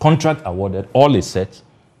that contract awarded, all is set,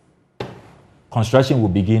 construction will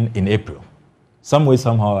begin in April. Some way,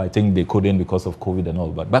 somehow, I think they couldn't because of COVID and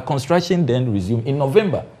all that. But construction then resumed in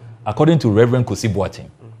November, according to Reverend Kosi Boateng.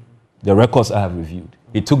 The records I have reviewed.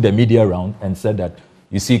 He took the media around and said that,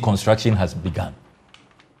 you see, construction has begun.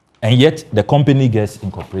 And yet, the company gets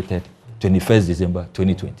incorporated 21st December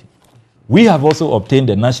 2020. We have also obtained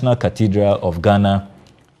the National Cathedral of Ghana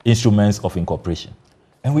instruments of incorporation.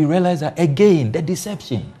 And we realize that, again, the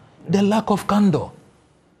deception, the lack of candor.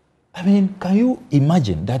 Can you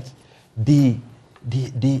imagine that the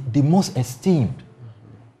most esteemed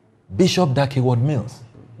Bishop Dag Heward-Mills,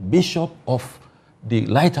 Bishop of the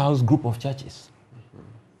Lighthouse Group of Churches,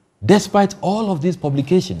 despite all of these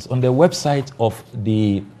publications on the website of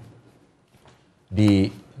the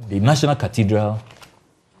National Cathedral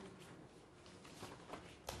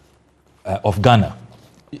of Ghana,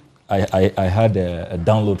 I had a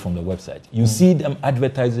download from the website. You see them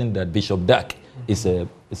advertising that Bishop Dag is a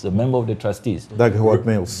member of the trustees. Dag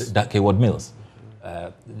Heward-Mills. Dag Heward-Mills.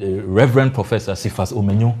 The Reverend Professor Sifas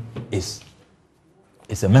Omenyo is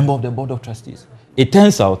a member of the Board of Trustees. It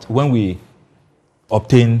turns out when we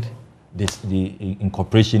obtained the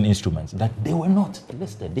incorporation instruments that they were not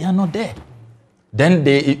listed. They are not there. Then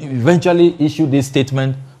they eventually issued this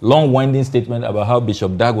statement, long winding statement about how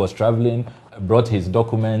Bishop Dag was traveling, brought his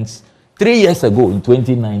documents 3 years ago in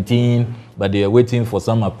 2019, but they are waiting for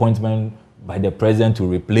some appointment by the president to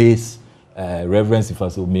replace Reverend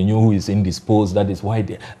Sifas Omenyo, who is indisposed. That is why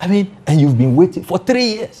they... and you've been waiting for 3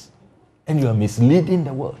 years, and you are misleading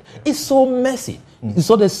the world. It's so messy. You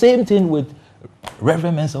saw the same thing with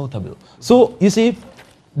Reverend Mensah Otabil. So, you see,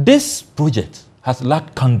 this project has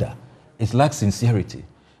lacked candor. It's lacked sincerity.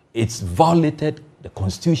 It's violated the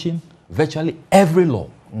Constitution, virtually every law,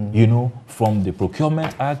 from the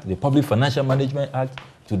Procurement Act, the Public Financial Management Act,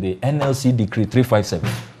 to the NLC Decree 357.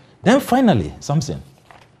 Then finally, something.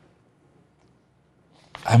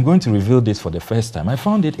 I'm going to reveal this for the first time. I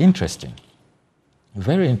found it interesting.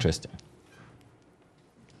 Very interesting.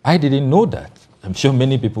 I didn't know that. I'm sure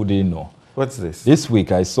many people didn't know. What's this? This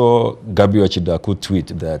week, I saw Gabriel Chidaku tweet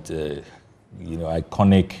that,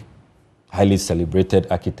 iconic, highly celebrated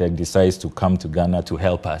architect decides to come to Ghana to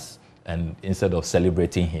help us. And instead of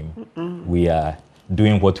celebrating him, we are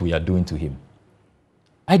doing what we are doing to him.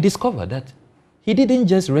 I discovered that he didn't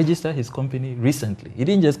just register his company recently. He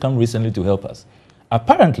didn't just come recently to help us.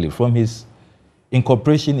 Apparently, from his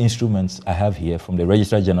incorporation instruments I have here from the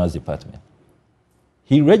Registrar General's Department,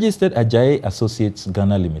 he registered Ajayi Associates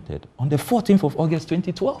Ghana Limited on the 14th of August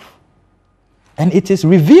 2012. And it is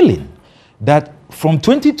revealing that from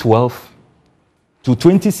 2012 to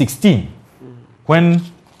 2016, when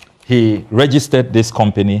he registered this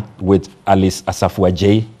company with Alice Asafu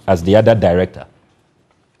Ajayi as the other director,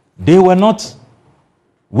 they were not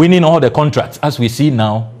winning all the contracts, as we see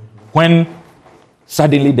now, when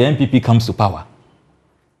suddenly the NPP comes to power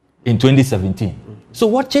in 2017. So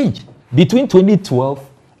what changed? Between 2012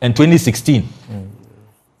 and 2016,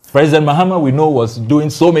 President Mahama, we know, was doing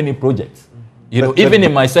so many projects. You know, even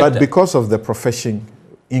in my sector. But because of the profession,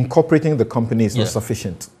 incorporating the company is not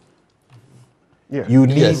sufficient. Yeah. You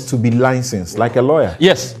need to be licensed, like a lawyer.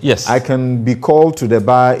 Yes, yes. I can be called to the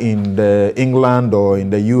bar in England or in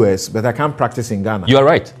the US, but I can't practice in Ghana. You are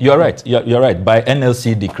right. You are right. You are right. By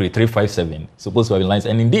NLC Decree 357, supposed to have been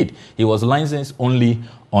licensed. And indeed, he was licensed only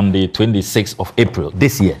on the 26th of April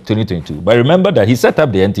this year, 2022. But remember that he set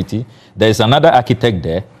up the entity. There is another architect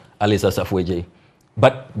there, Alice Asafweje.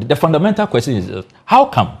 But the fundamental question is, how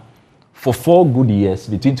come for 4 good years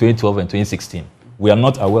between 2012 and 2016, we are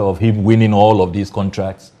not aware of him winning all of these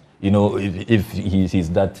contracts? You know, if he's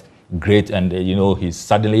that great and, you know, he's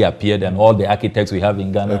suddenly appeared and all the architects we have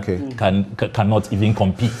in Ghana cannot even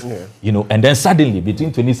compete. Yeah. You know, and then suddenly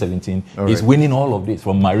between 2017, he's winning all of this,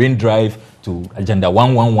 from Marine Drive to Agenda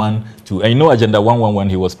 111 to, and you know, Agenda 111,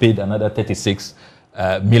 he was paid another 36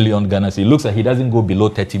 million Ghana. So it looks like he doesn't go below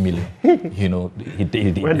 30 million. You know,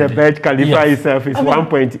 when the Burj Khalifa itself is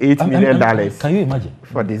 $1.8 million. Can you imagine?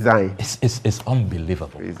 For design. It's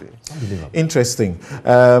unbelievable. Crazy. It's unbelievable. Interesting.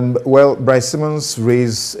 Well, Bryce Simmons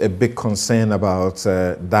raised a big concern about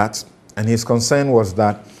that, and his concern was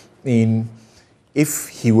that if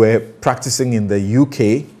he were practicing in the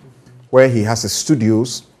UK, where he has his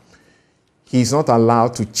studios, he's not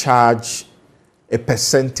allowed to charge a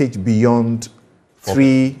percentage beyond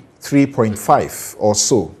 3.5 or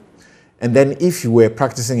so. And then if you were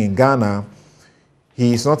practicing in Ghana,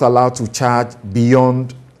 he is not allowed to charge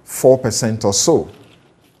beyond 4% or so.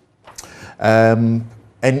 And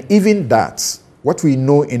even that, what we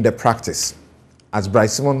know in the practice, as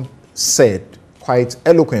Bryce Simon said quite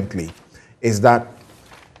eloquently, is that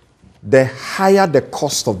the higher the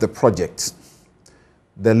cost of the project,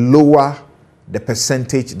 the lower the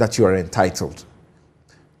percentage that you are entitled.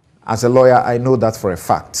 As a lawyer, I know that for a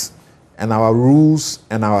fact. And our rules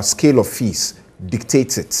and our scale of fees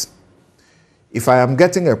dictates it. If I am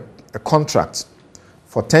getting a contract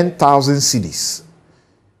for 10,000 cedis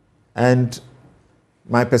and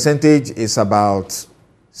my percentage is about,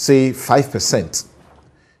 say, 5%,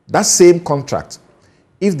 that same contract,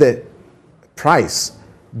 if the price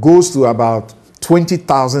goes to about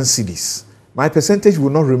 20,000 cedis, my percentage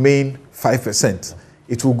will not remain 5%.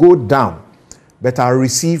 It will go down, but I'll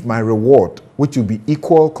receive my reward, which will be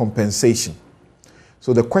equal compensation.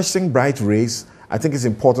 So the question Bright raised, I think it's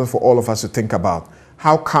important for all of us to think about.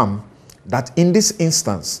 How come that in this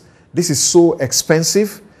instance, this is so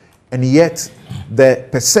expensive, and yet the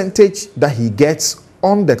percentage that he gets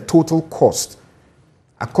on the total cost,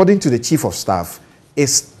 according to the Chief of Staff,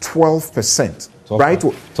 is 12%.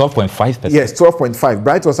 12.5%. Yes, 12.5.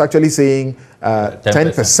 Bright was actually saying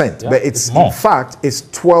 10%, but it's in fact it's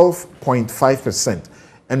 12.5%.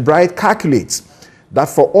 And Bright calculates that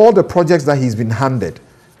for all the projects that he's been handed,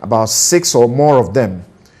 about 6 or more of them,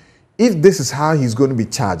 if this is how he's going to be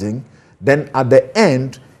charging, then at the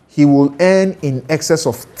end he will earn in excess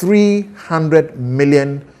of $300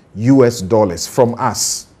 million from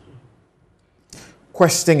us.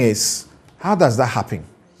 Question is, how does that happen?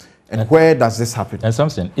 And where does this happen? And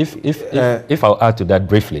something, if I'll add to that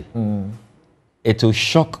briefly, it will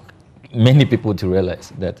shock many people to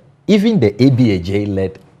realize that even the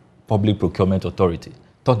ABAJ-led Public Procurement Authority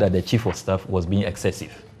thought that the Chief of Staff was being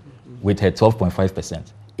excessive with her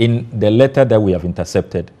 12.5%. In the letter that we have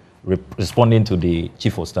intercepted, responding to the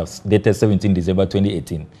Chief of Staff, dated 17 December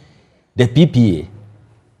 2018, the PPA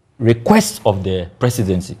requests of the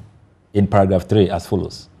presidency in paragraph 3 as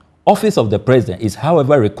follows. Office of the President is,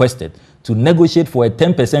 however, requested to negotiate for a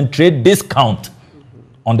 10% trade discount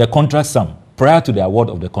on the contract sum prior to the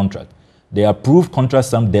award of the contract. The approved contract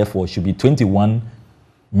sum, therefore, should be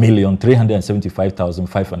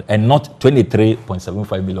 $21,375,500 and not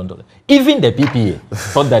 $23.75 million. Even the PPA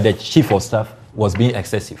thought that the Chief of Staff was being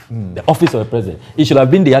excessive. The Office of the President. It should have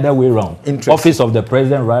been the other way around. Office of the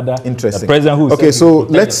President, rather. Interesting. The President who. Okay, so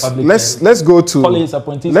let's go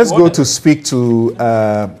to speak to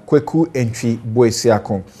Kweku Entry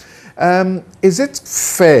Boesiakon. Is it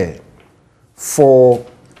fair for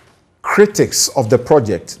critics of the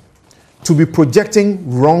project to be projecting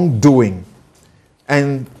wrongdoing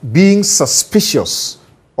and being suspicious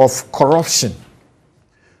of corruption?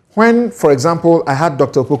 When, for example, I had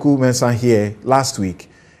Dr. Opoku Mensah here last week,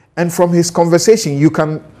 and from his conversation, you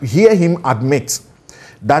can hear him admit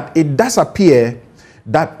that it does appear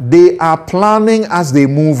that they are planning as they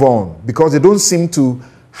move on, because they don't seem to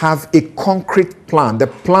have a concrete plan. The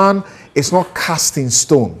plan is not cast in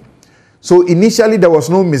stone. So initially, there was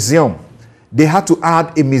no museum. They had to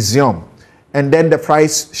add a museum, and then the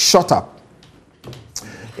price shot up.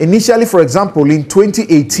 Initially, for example, in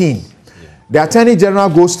 2018, the Attorney General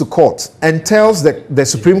goes to court and tells the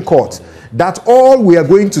Supreme Court that all we are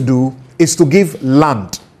going to do is to give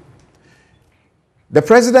land. The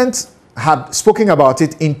president had spoken about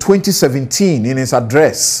it in 2017 in his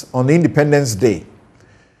address on Independence Day.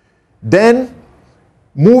 Then,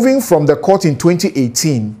 moving from the court in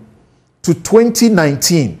 2018 to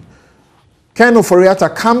 2019, Ken Ofori-Atta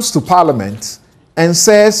comes to Parliament and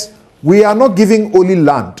says, we are not giving only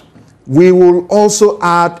land. We will also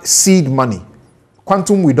add seed money.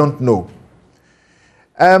 Quantum, we don't know.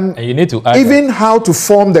 And you need to add even how to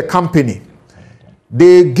form the company.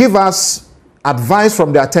 They give us advice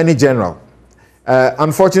from the Attorney General.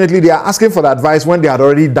 Unfortunately, they are asking for the advice when they had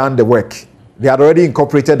already done the work. They had already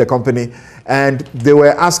incorporated the company, and they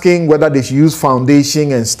were asking whether they should use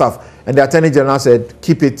foundation and stuff. And the Attorney General said,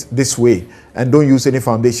 keep it this way and don't use any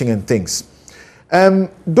foundation and things.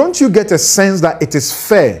 Don't you get a sense that it is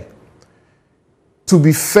fair to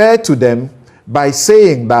be fair to them by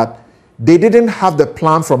saying that they didn't have the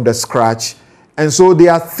plan from the scratch, and so they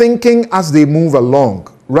are thinking as they move along,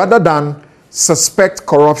 rather than suspect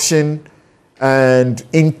corruption and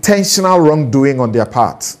intentional wrongdoing on their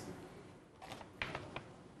part?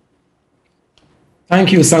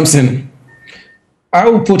 Thank you, Samson. I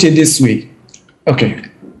will put it this way. Okay.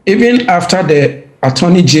 Even after the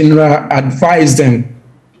Attorney General advised them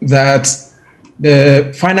that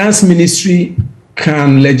the Finance Ministry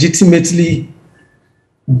can legitimately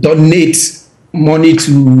donate money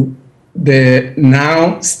to the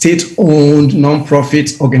now state-owned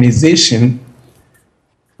non-profit organization,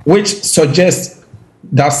 which suggests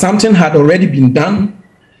that something had already been done,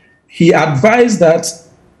 he advised that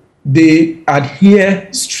they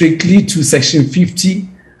adhere strictly to Section 50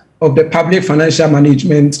 of the Public Financial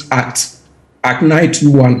Management Act, Act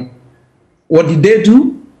 921. What did they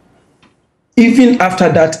do? Even after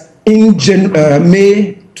that, in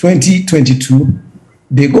May 2022,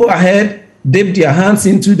 they go ahead, dip their hands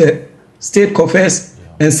into the state coffers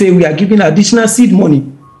and say, we are giving additional seed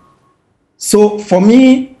money. So for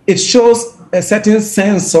me, it shows a certain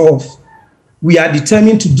sense of we are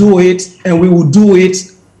determined to do it, and we will do it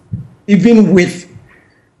even with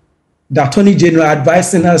the Attorney General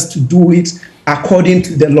advising us to do it according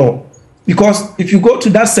to the law. Because if you go to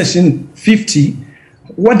that Section 50,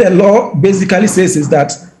 what the law basically says is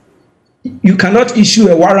that you cannot issue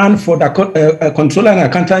a warrant for the Controller and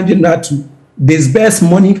Accountant General to disburse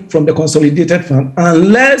money from the consolidated fund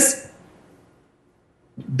unless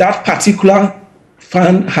that particular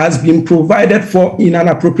fund has been provided for in an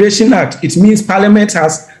appropriation act. It means Parliament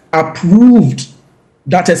has approved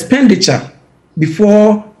that expenditure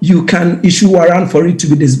before you can issue a warrant for it to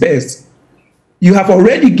be disbursed. You have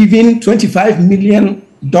already given $25 million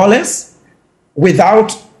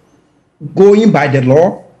without going by the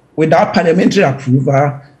law, without parliamentary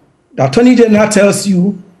approval. The Attorney General tells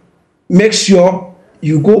you, make sure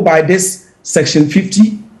you go by this Section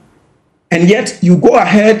 50, and yet you go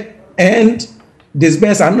ahead and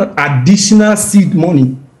disburse additional seed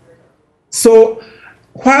money. So,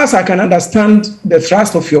 whilst I can understand the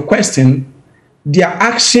thrust of your question, their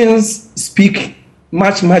actions speak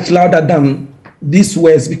much, much louder than these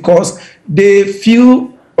words, because they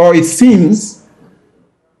feel, or it seems,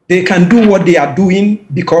 they can do what they are doing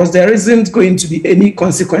because there isn't going to be any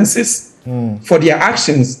consequences for their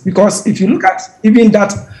actions. Because if you look at even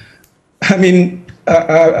that,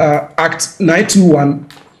 Act 921,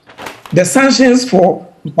 the sanctions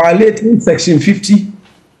for violating Section 50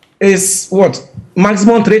 is what?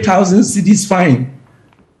 Maximum 3,000 cedis fine.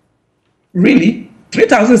 Really?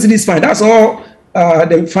 3,000 cedis fine. That's all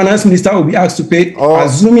the finance minister will be asked to pay,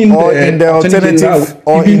 assuming or in the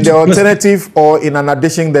alternative, or in an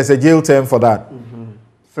addition, there's a jail term for that.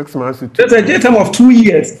 6 months to 2 There's a jail term of 2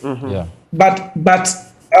 years. Yeah. But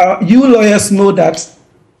you lawyers know that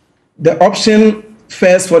the option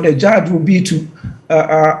first for the judge will be to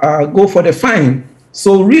go for the fine.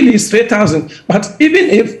 So really it's 3,000. But even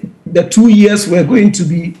if the 2 years were going to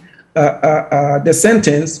be the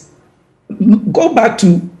sentence, go back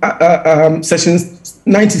to Section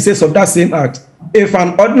 96 of that same act. If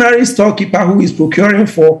an ordinary storekeeper who is procuring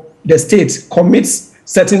for the state commits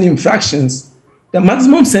certain infractions, the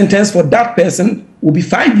maximum sentence for that person will be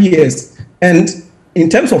 5 years. And in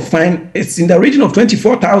terms of fine, it's in the region of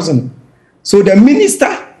 24,000. So the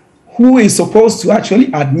minister who is supposed to actually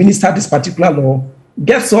administer this particular law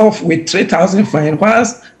gets off with 3,000 fine,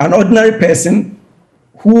 whilst an ordinary person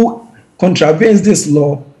who contravenes this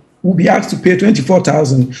law will be asked to pay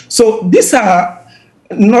 24,000. So these are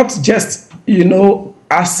not just,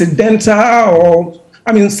 accidental or,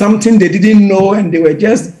 something they didn't know and they were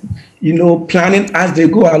just, planning as they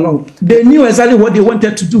go along. They knew exactly what they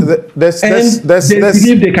wanted to do. They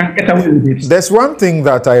believe they can get away with it. There's one thing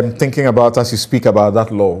that I'm thinking about as you speak about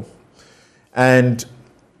that law. And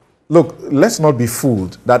look, let's not be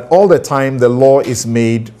fooled that all the time the law is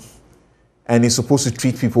made and is supposed to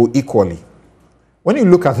treat people equally. When you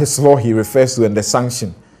look at his law he refers to and the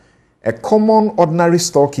sanction, a common ordinary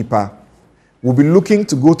storekeeper will be looking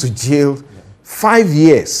to go to jail 5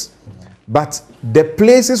 years. But the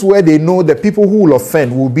places where they know the people who will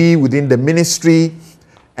offend will be within the ministry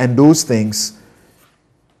and those things,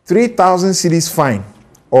 3,000 cedis fine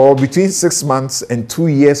or between 6 months and 2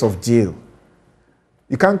 years of jail.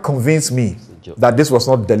 You can't convince me that this was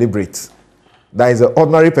not deliberate. There is an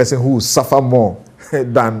ordinary person who will suffer more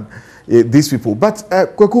than these people. But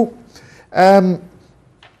Kweku,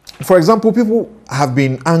 for example, people have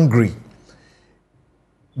been angry.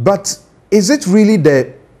 But is it really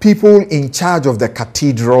the people in charge of the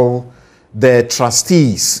cathedral, the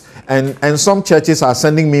trustees, and some churches are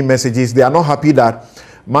sending me messages. They are not happy that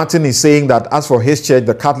Martin is saying that as for his church,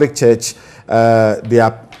 the Catholic Church,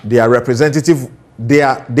 their representative,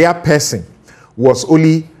 their person was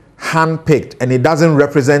only handpicked and it doesn't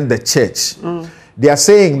represent the church. They are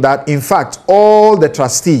saying that in fact all the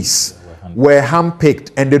trustees were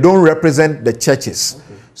handpicked and they don't represent the churches.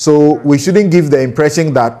 So we shouldn't give the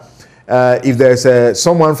impression that if there's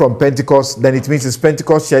someone from Pentecost, then it means it's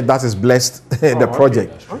Pentecost Church that is blessed the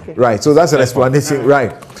project. Okay. Right, so that's an explanation.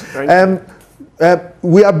 Right.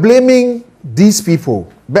 We are blaming these people,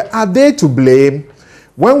 but are they to blame?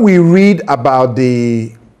 When we read about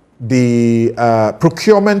the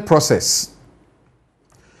procurement process,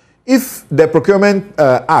 if the Procurement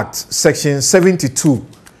Act, Section 72,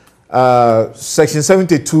 Section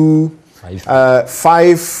 72,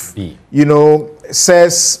 5,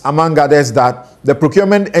 says, among others, that the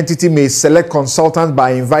procurement entity may select consultants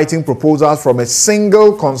by inviting proposals from a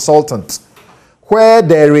single consultant, where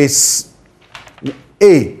there is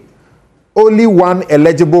only one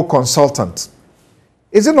eligible consultant.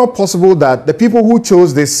 Is it not possible that the people who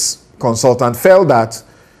chose this consultant felt that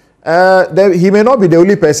he may not be the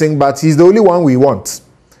only person, but he's the only one we want?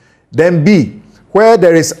 Then B, where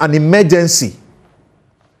there is an emergency.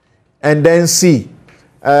 And then C,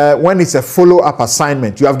 when it's a follow-up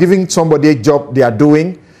assignment, you have given somebody a job they are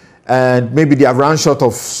doing, and maybe they have run short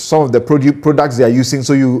of some of the products they are using,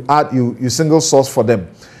 so you single source for them.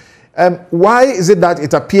 Why is it that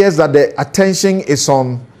it appears that the attention is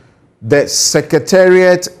on the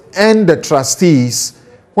secretariat and the trustees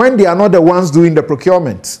when they are not the ones doing the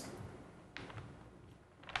procurement?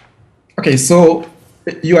 Okay, so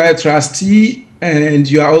you are a trustee and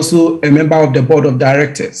you are also a member of the board of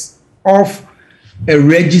directors of a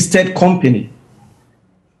registered company.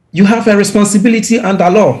 You have a responsibility under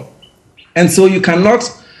law, and so you cannot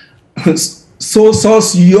so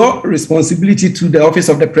source your responsibility to the office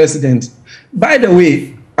of the president. By the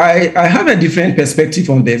way, I have a different perspective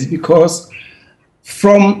on this, because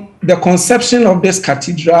from the conception of this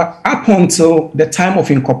cathedral up until the time of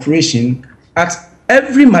incorporation, at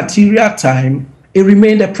every material time, it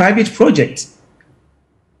remained a private project.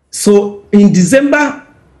 So in December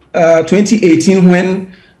 2018,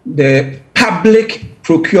 when the Public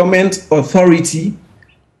Procurement Authority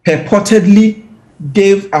purportedly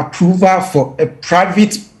gave approval for a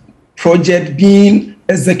private project being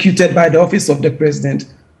executed by the office of the president,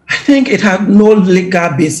 I think it had no legal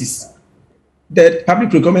basis. The Public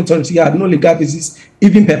Procurement Authority had no legal basis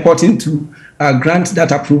even purporting to grant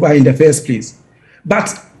that approval in the first place.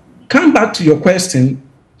 But come back to your question,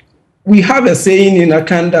 we have a saying in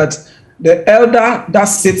Akan that the elder that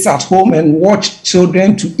sits at home and watch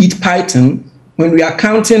children to eat python, when we are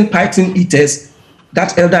counting python eaters,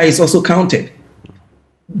 that elder is also counted.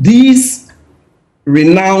 These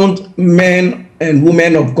renowned men and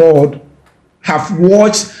women of God have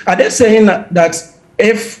watched. Are they saying that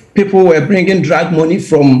if people were bringing drug money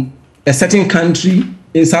from a certain country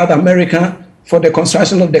in South America for the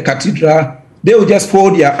construction of the cathedral, they will just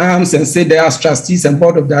fold their arms and say they are trustees and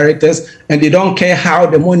board of directors and they don't care how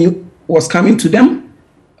the money was coming to them?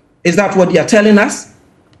 Is that what they are telling us?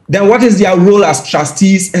 Then what is their role as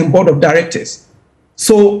trustees and board of directors?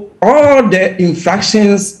 So all the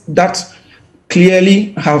infractions that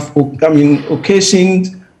clearly have occasioned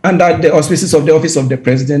under the auspices of the office of the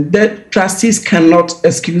president, the trustees cannot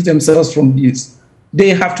excuse themselves from this. They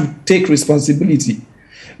have to take responsibility.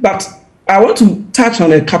 But I want to touch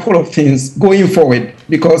on a couple of things going forward,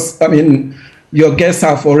 because your guests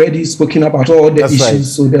have already spoken about all the issues, right.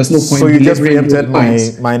 So there's no point. So you just preempted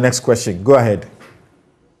my next question. Go ahead.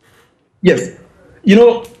 Yes.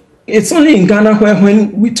 it's only in Ghana where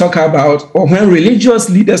when we talk about, or when religious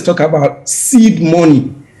leaders talk about seed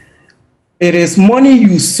money, it is money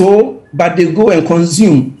you sow, but they go and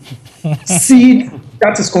consume. Seed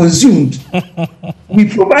that is consumed. We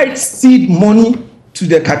provide seed money to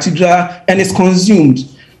the cathedral and it's consumed.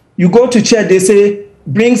 You go to church, they say,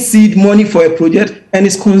 bring seed money for a project and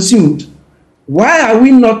it's consumed. Why are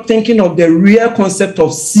we not thinking of the real concept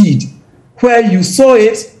of seed, where you sow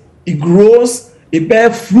it, it grows, it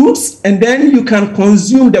bears fruits, and then you can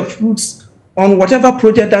consume the fruits on whatever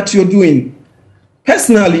project that you're doing?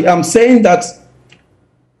 Personally, I'm saying that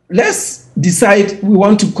let's decide we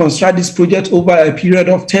want to construct this project over a period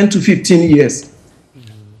of 10 to 15 years.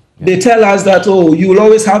 They tell us that, oh, you will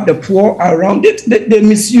always have the poor around it. They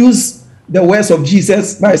misuse the words of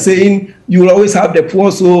Jesus by saying you will always have the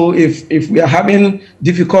poor. So if we are having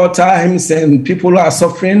difficult times and people are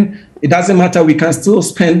suffering, it doesn't matter, we can still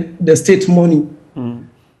spend the state money.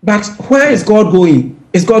 But where is God going?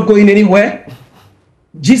 Is God going anywhere?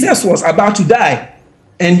 Jesus was about to die,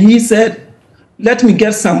 and he said, let me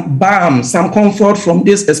get some balm, some comfort from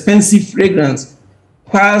this expensive fragrance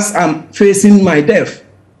whilst I'm facing my death.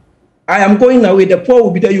 I am going away, the poor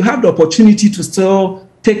will be there. You have the opportunity to still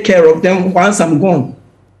take care of them once I'm gone.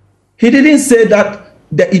 He didn't say that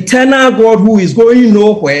the eternal God who is going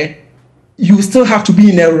nowhere, you still have to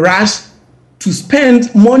be in a rush to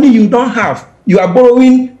spend money you don't have. You are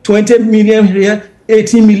borrowing 20 million here,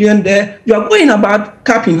 80 million there. You are going about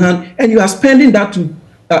cap in hand, and you are spending that to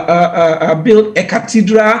build a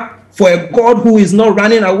cathedral for a God who is not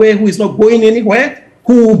running away, who is not going anywhere,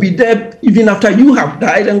 who will be there even after you have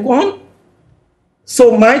died and gone.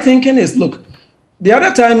 So my thinking is, look, the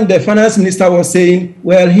other time the finance minister was saying,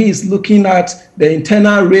 well, he is looking at the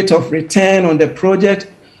internal rate of return on the project.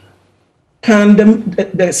 Can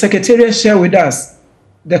the secretariat share with us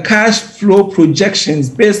the cash flow projections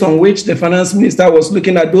based on which the finance minister was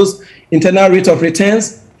looking at those internal rate of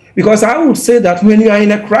returns? Because I would say that when you are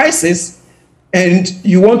in a crisis and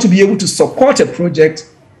you want to be able to support a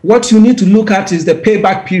project, what you need to look at is the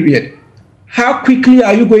payback period. How quickly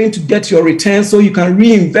are you going to get your returns so you can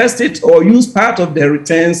reinvest it or use part of the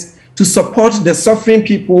returns to support the suffering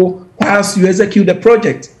people whilst you execute the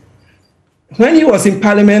project? When he was in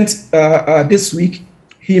Parliament this week,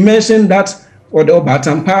 he mentioned that for the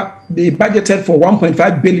Obatampa, they budgeted for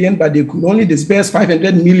 1.5 billion, but they could only disburse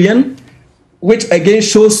 500 million, which again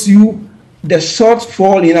shows you the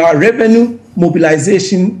shortfall in our revenue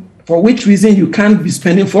mobilization, for which reason you can't be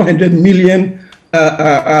spending $400 million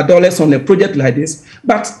on a project like this.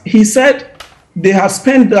 But he said they have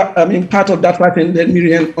spent, part of that 500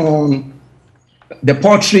 million on the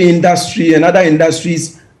poultry industry and other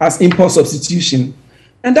industries as import substitution.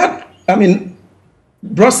 And that,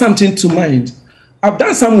 brought something to mind. I've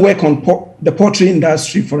done some work on the poultry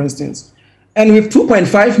industry, for instance. And with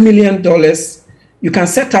 $2.5 million, you can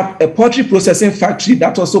set up a poultry processing factory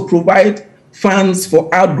that also provides funds for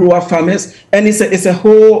outgrower farmers. And it's a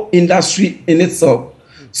whole industry in itself.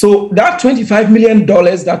 So that $25 million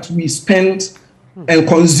that we spent and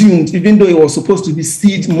consumed, even though it was supposed to be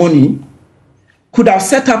seed money, could have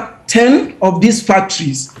set up 10 of these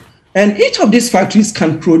factories. And each of these factories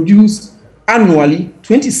can produce annually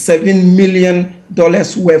 $27 million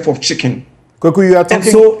worth of chicken. Kweku,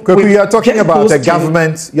 you are talking about a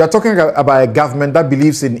government. You are talking about a government that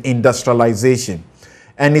believes in industrialization,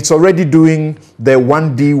 and it's already doing the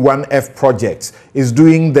 1D, 1F projects. It's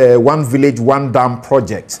doing the One Village, One Dam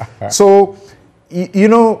project. So,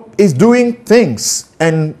 it's doing things,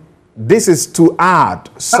 and this is to add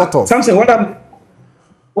sort of. Something.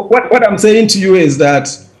 What I'm saying to you is that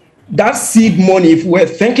seed money, if we're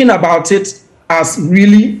thinking about it as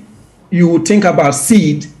really, you would think about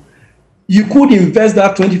seed, you could invest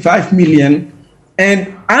that 25 million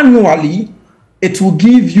and annually it will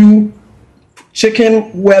give you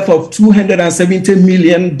chicken worth of $270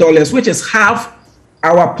 million, which is half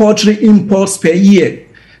our poultry imports per year.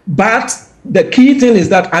 But the key thing is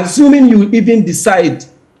that assuming you even decide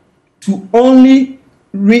to only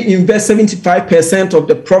reinvest 75% of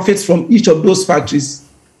the profits from each of those factories,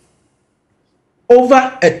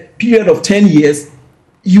 over a period of 10 years,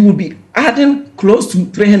 you will be adding close to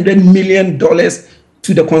 $300 million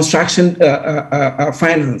to the construction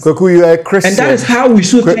finance. Kweku, you are a Christian. And that is how we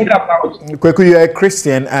should think about. Kweku, you are a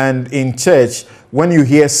Christian, and in church, when you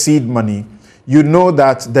hear seed money, you know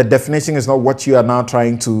that the definition is not what you are now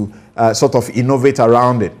trying to sort of innovate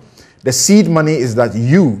around it. The seed money is that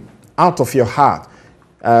you, out of your heart,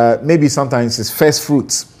 maybe sometimes it's first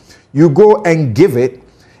fruits, you go and give it,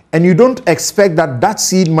 and you don't expect that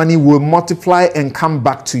seed money will multiply and come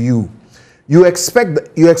back to you. You expect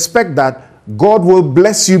that God will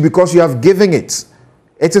bless you because you have given it.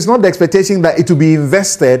 It is not the expectation that it will be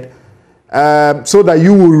invested so that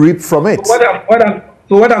you will reap from it.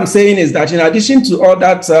 So what I'm saying is that in addition to all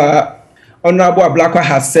that Honorable Ablakwa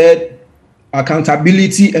has said,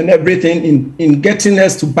 accountability and everything in getting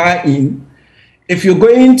us to buy in, if you're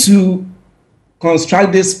going to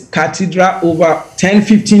construct this cathedral over 10,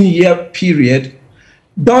 15-year period,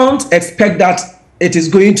 don't expect that it is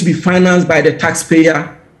going to be financed by the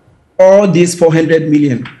taxpayer, all these 400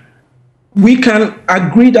 million. We can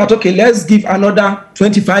agree that, okay, let's give another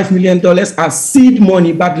 $25 million as seed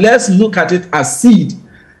money, but let's look at it as seed.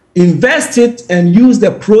 Invest it and use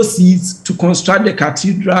the proceeds to construct the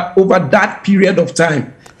cathedral over that period of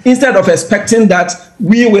time. Instead of expecting that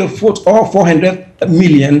we will foot all 400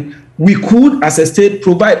 million, we could, as a state,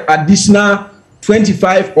 provide additional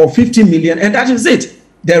 25 or 50 million, and that is it.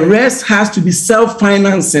 The rest has to be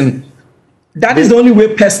self-financing. That is the only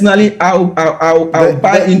way, personally, I'll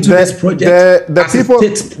buy into this project.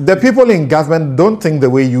 The people in government don't think the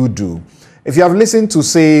way you do. If you have listened to,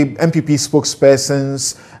 say, MPP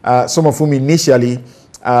spokespersons, some of whom initially,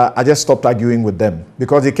 I just stopped arguing with them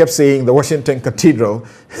because they kept saying the Washington Cathedral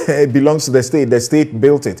it belongs to the state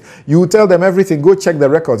built it. You tell them everything, go check the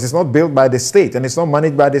records. It's not built by the state and it's not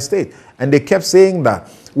managed by the state. And they kept saying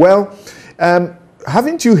that. Well,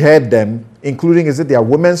 haven't you heard them, including, is it their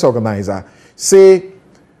women's organizer, say,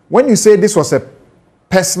 when you say this was a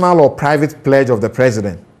personal or private pledge of the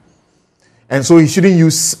president, and so he shouldn't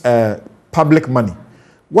use public money,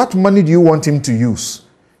 what money do you want him to use?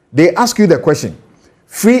 They ask you the question,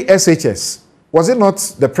 free SHS, was it not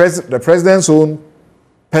the president's own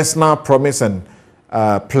personal promise and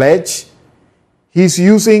pledge? He's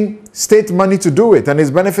using state money to do it, and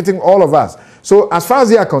it's benefiting all of us. So as far as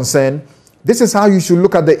they are concerned, this is how you should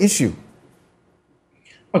look at the issue.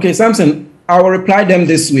 Okay, Samson, I will reply them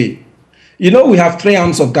this way. You know, we have three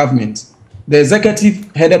arms of government. The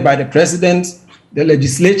executive headed by the president, the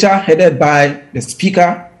legislature headed by the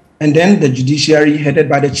speaker, and then the judiciary headed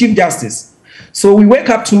by the chief justice. So we wake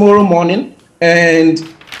up tomorrow morning and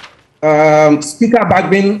Speaker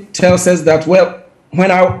Bagbin tells us that, well,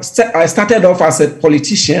 when I started off as a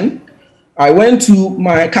politician, I went to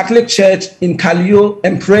my Catholic church in Kalio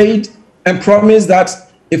and prayed and promised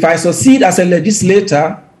that if I succeed as a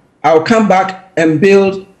legislator, I'll come back and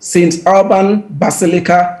build St. Alban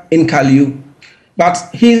Basilica in Kalio. But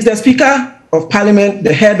he's the Speaker of Parliament,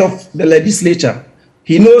 the head of the legislature.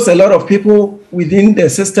 He knows a lot of people within the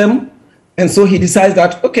system, and so he decides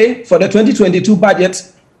that, okay, for the 2022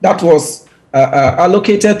 budget that was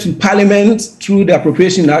allocated to Parliament through the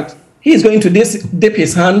Appropriation Act, he is going to dip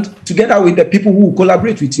his hand together with the people who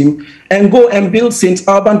collaborate with him and go and build St.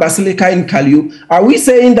 Alban Basilica in Kalio. Are we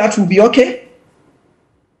saying that will be okay?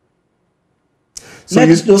 So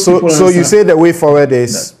you say the way forward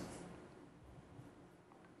is?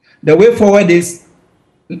 The way forward is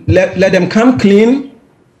let them come clean,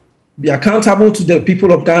 be accountable to the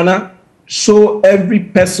people of Ghana, show every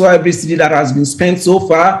peso, every city that has been spent so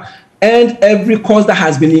far, and every cost that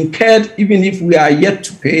has been incurred, even if we are yet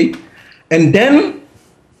to pay, and then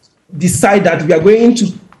decide that we are going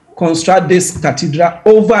to construct this cathedral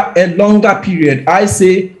over a longer period. I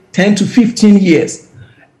say 10 to 15 years.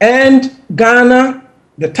 And Ghana,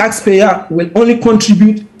 the taxpayer, will only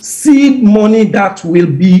contribute seed money that will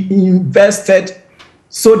be invested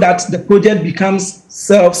so that the project becomes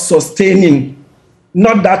self-sustaining.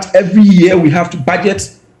 Not that every year we have to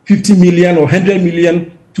budget 50 million or 100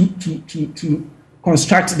 million to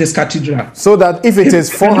construct this cathedral. So that if it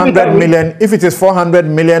is 400 million, if it is $400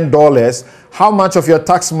 million, how much of your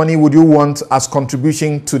tax money would you want as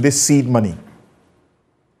contribution to this seed money?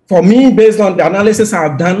 For me, based on the analysis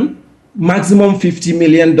I've done, maximum $50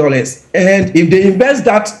 million. And if they invest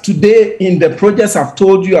that today in the projects I've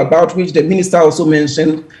told you about, which the minister also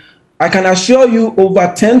mentioned, I can assure you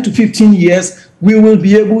over 10 to 15 years, we will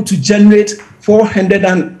be able to generate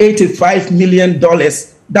 $485 million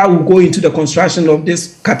that will go into the construction of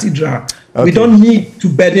this cathedral. Okay. We don't need to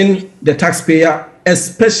burden the taxpayer,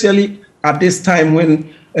 especially at this time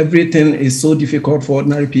when everything is so difficult for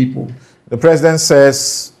ordinary people. The president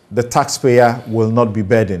says the taxpayer will not be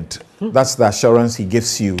burdened. That's the assurance he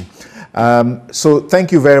gives you. So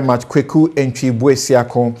thank you very much. Kweku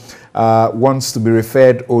Entwi-Buesiako wants to be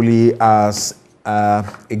referred only as a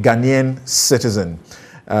Ghanaian citizen.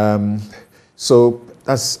 So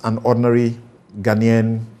that's an ordinary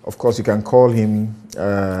Ghanaian. Of course, you can call him,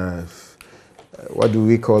 what do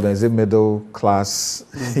we call them? Is it middle class,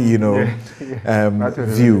 you know,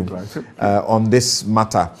 view on this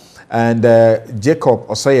matter? And Jacob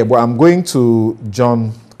Osayebo, I'm going to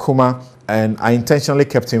John Kuma and I intentionally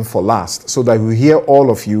kept him for last so that we hear all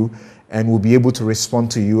of you and we'll be able to respond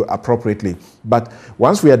to you appropriately. But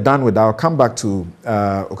once we are done with that, I'll come back to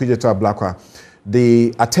Okudzeto Ablakwa.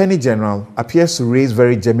 The Attorney General appears to raise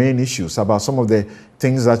very germane issues about some of the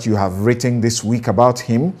things that you have written this week about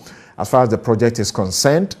him as far as the project is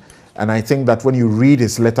concerned. And I think that when you read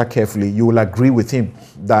his letter carefully, you will agree with him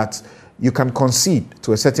that you can concede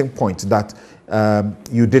to a certain point that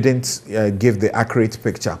you didn't give the accurate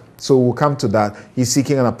picture. So we'll come to that. He's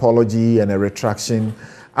seeking an apology and a retraction.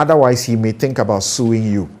 Otherwise, he may think about suing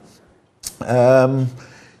you.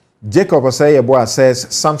 Jacob Osayeboa says,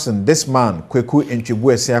 Samson, this man, Kweku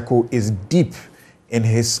Ntwibwe-Esiako, is deep in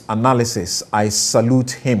his analysis. I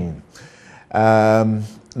salute him.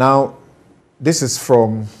 Now, this is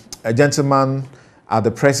from a gentleman at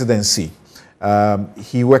the presidency.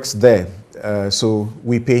 He works there, so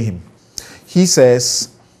we pay him. He says,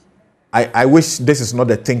 I wish this is not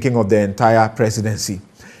the thinking of the entire presidency.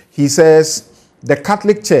 He says, the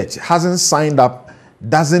Catholic Church hasn't signed up,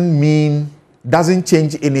 doesn't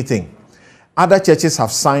change anything. Other churches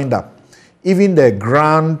have signed up. Even the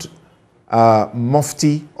Grand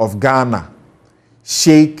Mufti of Ghana,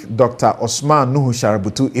 Sheikh Dr. Osman Nuhu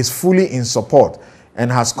Sharabutu, is fully in support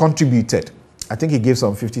and has contributed. I think he gave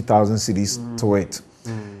some 50,000 cedis to it.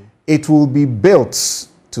 It will be built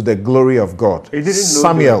to the glory of God. He didn't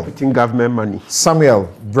Samuel, know putting government money. Samuel,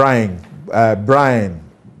 Brian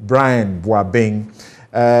Boabeng.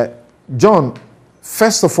 John,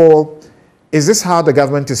 first of all, is this how the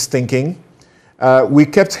government is thinking? We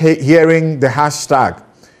kept hearing the hashtag,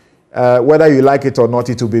 whether you like it or not,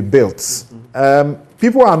 it will be built.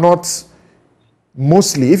 People are not,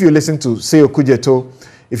 mostly, if you listen to, say, Okudzeto,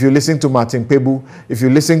 if you listen to Martin Pebu, if you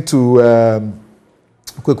listen to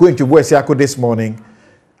Kweku Ntwibwe-Esiako this morning,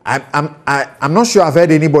 I'm not sure I've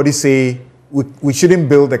heard anybody say we shouldn't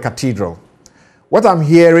build a cathedral. What I'm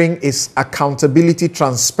hearing is accountability,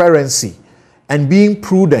 transparency, and being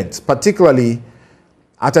prudent, particularly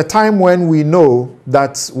at a time when we know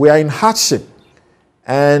that we are in hardship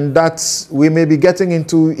and that we may be getting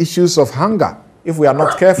into issues of hunger if we are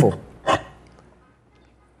not careful.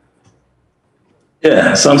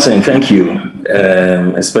 Yeah, Samson, thank you.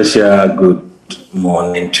 A special good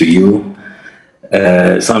morning to you.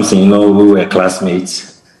 Samson, you know, we were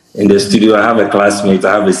classmates. In the studio, I have a classmate,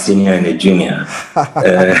 I have a senior and a junior.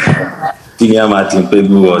 Senior Martin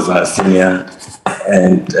Pebu was our senior,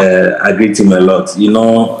 and I greet him a lot. You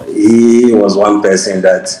know, he was one person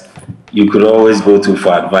that you could always go to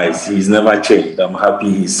for advice. He's never changed. I'm happy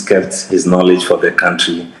he's kept his knowledge for the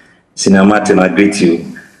country. Senior Martin, I greet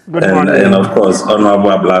you. And of course, Honorable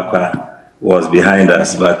Ablakwa was behind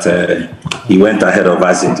us, but he went ahead of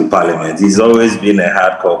us into Parliament. He's always been a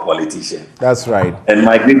hardcore politician. That's right. And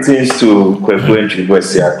my greetings to Kweku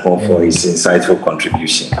Ntwibwe-Esiako for his insightful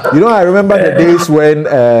contribution. You know, I remember the days when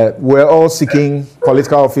we're all seeking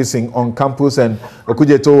political office on campus, and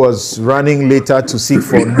Okudzeto was running later to seek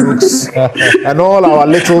for nooks, and all our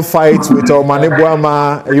little fights with Omane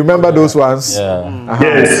Boama. You remember those ones? Yeah.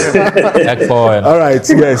 Yes. All right.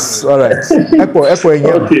 Yes. All right.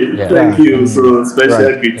 Okay. Yeah. Thank you. So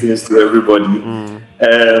special greetings to everybody.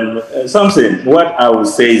 Something. What I would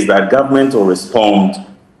say is that government will respond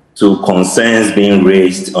to concerns being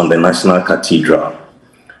raised on the National Cathedral,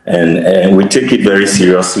 and we take it very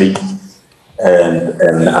seriously.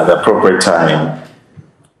 And at the proper time,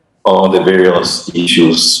 all the various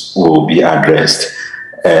issues will be addressed.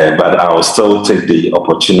 But I will still take the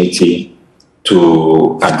opportunity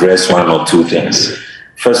to address one or two things.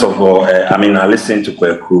 First of all, I listened to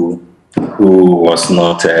Kweku, who was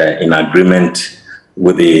not in agreement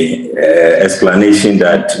with the explanation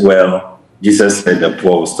that, well, Jesus said the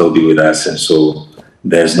poor will still be with us, and so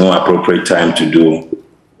there's no appropriate time to do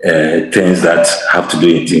things that have to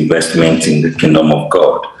do with investment in the kingdom of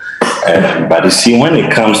God. But you see, when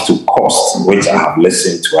it comes to cost, which I have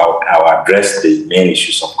listened to, I'll address the main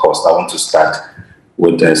issues of cost. I want to start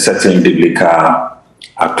with a certain biblical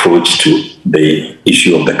approach to the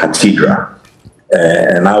issue of the cathedral.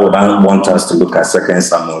 And I would want us to look at 2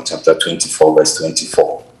 Samuel chapter 24, verse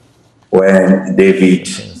 24, when David,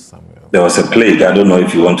 there was a plague. I don't know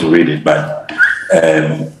if you want to read it, but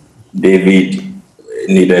David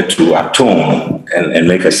needed to atone and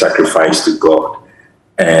make a sacrifice to God,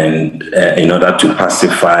 and in order to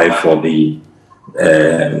pacify for the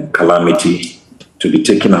calamity to be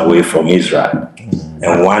taken away from Israel.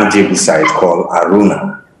 And one Jebusite called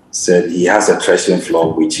Aruna said he has a threshing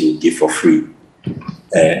floor which he will give for free.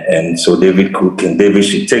 And so David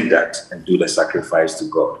should take that and do the sacrifice to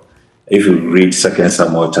God. If you read 2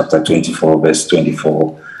 Samuel chapter 24, verse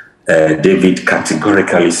 24, David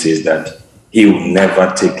categorically says that he will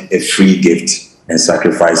never take a free gift and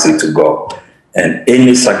sacrifice it to God. And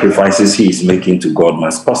any sacrifices he is making to God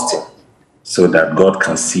must cost him, so that God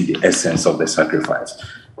can see the essence of the sacrifice.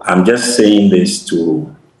 I'm just saying this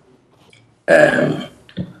to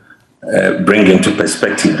bring into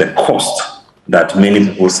perspective the cost that many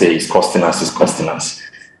people say is costing us,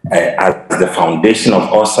 as the foundation of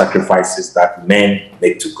all sacrifices that men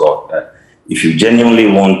make to God. If you genuinely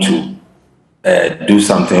want to do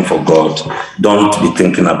something for God, don't be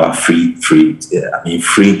thinking about free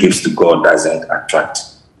gifts to God doesn't attract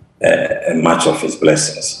much of his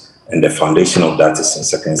blessings. And the foundation of that is in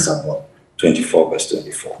 2 Samuel 24, verse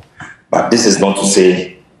 24. But this is not to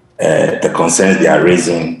say the concerns they are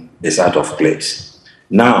raising is out of place.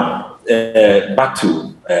 Now, back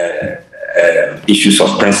to issues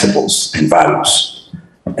of principles and values.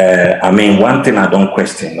 One thing I don't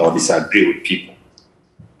question or disagree with people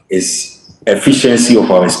is efficiency of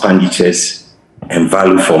our expenditures and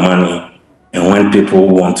value for money, and when people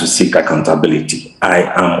want to seek accountability. I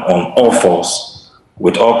am on all fours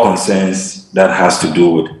with all concerns that has to do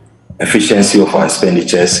with efficiency of our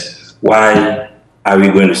expenditures. Why are we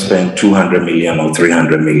going to spend 200 million or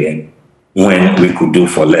 300 million when we could do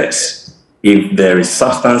for less? If there is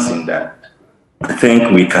substance in that, I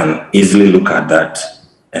think we can easily look at that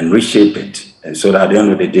and reshape it, and so that at the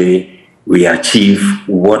end of the day, we achieve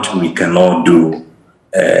what we cannot do.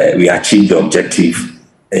 We achieve the objective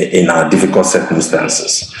in our difficult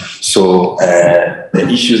circumstances. So the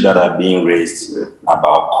issues that are being raised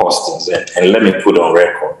about costings, and let me put on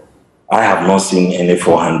record, I have not seen any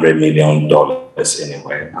 $400 million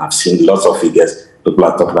anywhere. I've seen lots of figures. People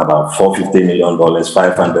are talking about $450 million,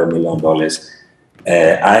 $500 million.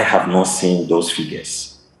 I have not seen those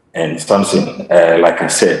figures. And something, like I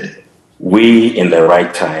said, we in the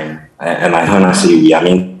right time, and I honestly, we are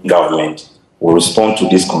in government, will respond to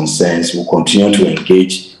these concerns, will continue to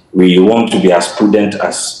engage. We want to be as prudent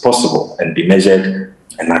as possible and be measured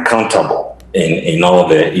and accountable in all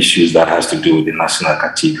the issues that has to do with the National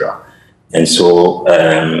Cathedral. And so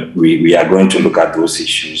we are going to look at those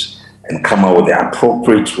issues and come up with the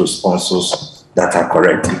appropriate responses that are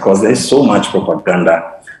correct, because there's so much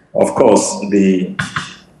propaganda. Of course, the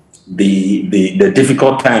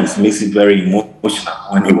difficult times makes it very emotional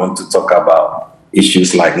when you want to talk about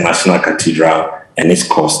issues like National Cathedral and its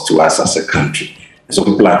cost to us as a country. So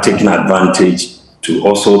people are taking advantage to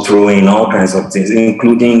also throw in all kinds of things,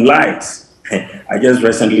 including lights. I just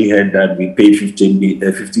recently heard that we paid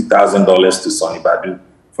 $50,000 to Sonny Badu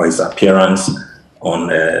for his appearance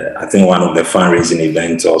on, I think, one of the fundraising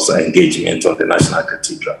events or engagement on the National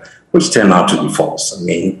Cathedral, which turned out to be false.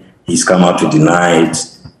 He's come out to deny it.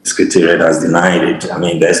 The Secretariat has denied it.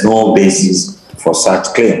 There's no basis for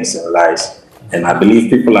such claims and lies. And I believe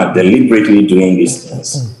people are deliberately doing these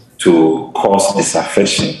things to cause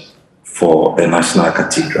disaffection for the National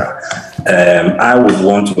Cathedral. I would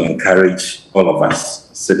want to encourage all of us,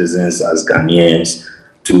 citizens as Ghanaians,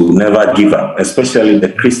 to never give up, especially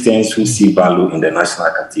the Christians who see value in the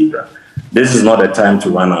National Cathedral. This is not a time to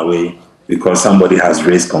run away because somebody has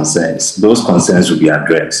raised concerns. Those concerns will be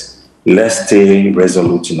addressed. Let's stay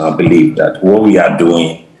resolute in our belief that what we are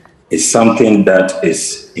doing is something that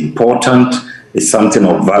is important, is something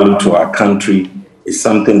of value to our country, is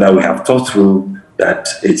something that we have thought through, that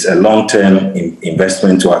it's a long-term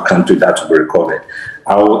investment to our country that will be recovered.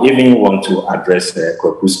 I will even want to address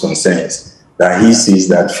Kwaku's concerns, that he sees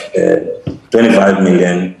that 25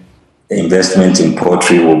 million investment in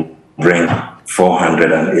poultry will bring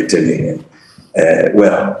 480 million.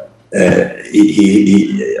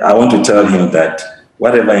 I want to tell him that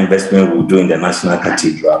whatever investment we'll do in the National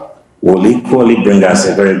Cathedral will equally bring us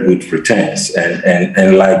a very good returns.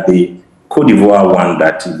 And like the Cote d'Ivoire one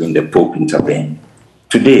that even the Pope intervened.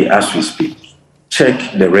 Today, as we speak,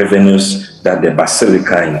 check the revenues that the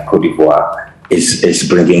Basilica in Cote d'Ivoire is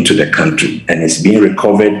bringing to the country, and it's being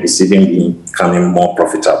recovered, it's even becoming more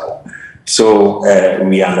profitable. So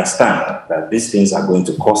we understand that these things are going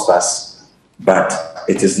to cost us, but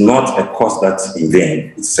it is not a cost that's in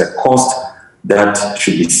vain. It's a cost that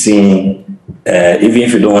should be seen, even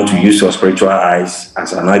if you don't want to use your spiritual eyes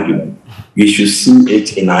as an argument, you should see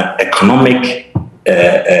it in an economic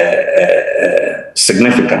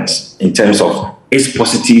significance in terms of its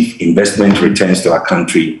positive investment returns to our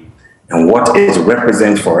country and what it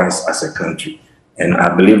represents for us as a country. And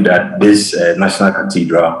I believe that this National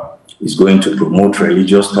Cathedral is going to promote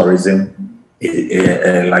religious tourism,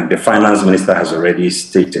 like the finance minister has already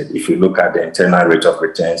stated. If you look at the internal rate of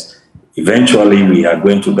returns, eventually we are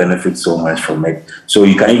going to benefit so much from it. So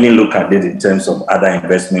you can even look at it in terms of other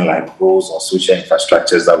investment like roads or social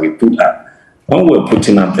infrastructures that we put up. when we were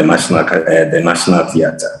putting up the National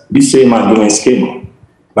Theatre, this same arguments came up.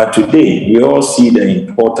 But today, we all see the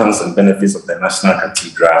importance and benefits of the National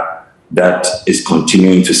Cathedral that is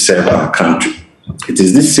continuing to serve our country. It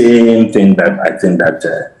is the same thing that I think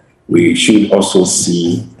that we should also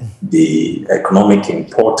see the economic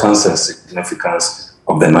importance and significance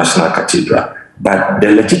of the National Cathedral. But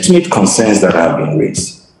the legitimate concerns that have been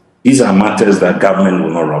raised, these are matters that government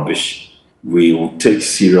will not rubbish. We will take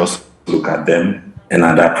serious look at them and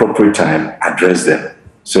at the appropriate time address them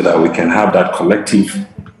so that we can have that collective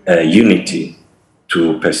unity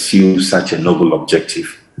to pursue such a noble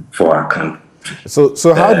objective for our country.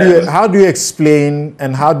 So how do you explain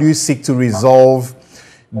and how do you seek to resolve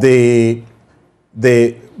the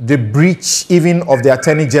breach even of the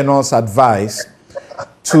Attorney General's advice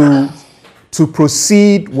to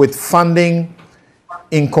proceed with funding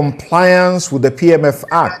in compliance with the PMF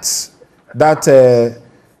Act that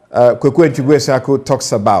Kweku Nchigwe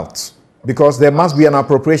talks about? Because there must be an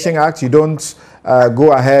appropriation act. You don't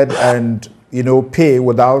go ahead and pay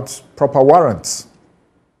without proper warrants.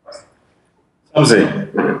 I'm saying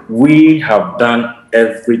we have done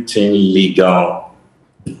everything legal.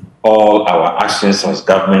 All our actions as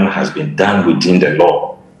government has been done within the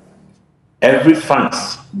law. Every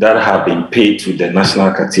funds that have been paid to the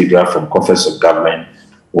National Cathedral from coffers of government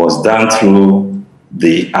was done through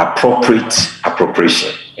the appropriate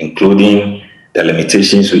appropriation, including the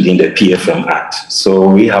limitations within the PFM Act. So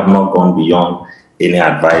we have not gone beyond any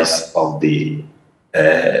advice of the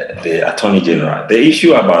Attorney General. The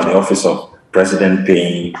issue about the Office of President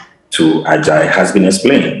paying to Ajay has been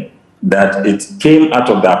explained, that it came out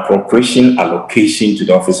of the appropriation allocation to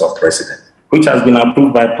the Office of President, which has been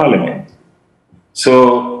approved by Parliament.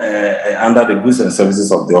 So under the goods and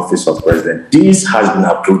services of the Office of President, this has been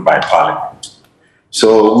approved by Parliament.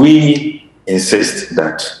 So we insist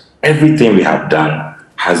that everything we have done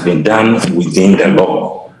has been done within the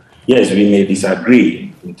law. Yes, we may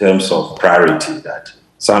disagree in terms of priority, that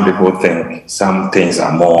some people think some things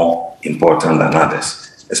are more important than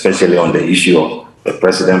others, especially on the issue of the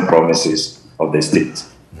president promises of the state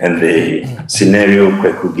and the scenario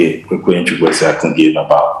Kweku Nchigwe gave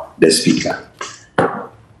about the speaker.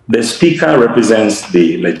 The speaker represents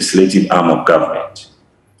the legislative arm of government.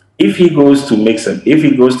 If he goes to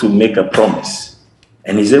make a promise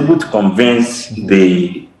and is able to convince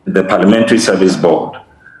the Parliamentary Service Board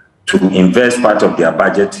to invest part of their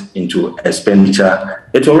budget into expenditure,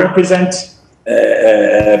 it will represent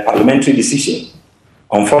a parliamentary decision.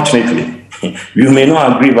 Unfortunately, you may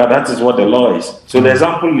not agree, but that is what the law is. So the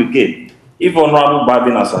example you gave, if Honorable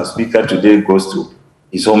Babin as our speaker today goes to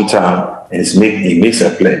his hometown and he makes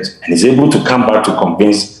a pledge and is able to come back to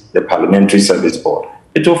convince the Parliamentary Service Board,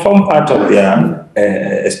 it will form part of their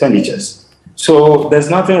expenditures. So there's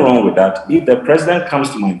nothing wrong with that. If the president comes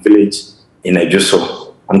to my village in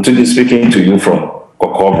Ejuso, I'm speaking to you from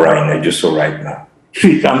Kokobra in Ejuso right now. If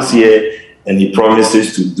he comes here and he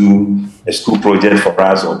promises to do a school project for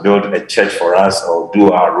us or build a church for us or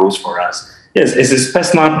do our roads for us, yes, it's his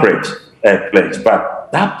personal pledge,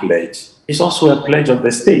 but that pledge is also a pledge of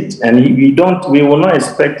the state. And we will not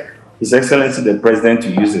expect His Excellency the President to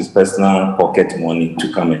use his personal pocket money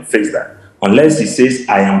to come and fix that, unless he says,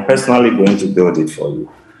 I am personally going to build it for you.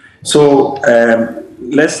 So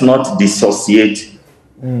let's not dissociate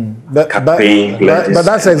campaign pledges. But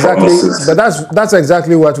that's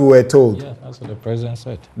exactly what we were told. Yeah, that's what the president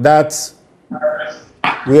said. That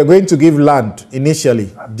we are going to give land initially,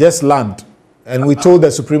 just land. And we told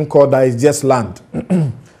the Supreme Court that it's just land.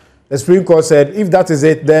 The Supreme Court said, if that is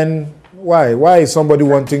it, then why? Why is somebody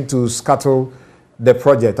wanting to scuttle the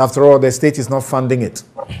project? After all, the state is not funding it.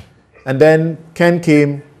 And then Ken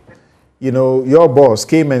came, your boss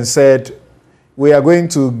came and said, we are going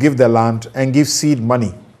to give the land and give seed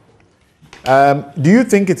money. Do you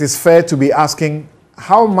think it is fair to be asking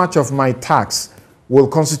how much of my tax will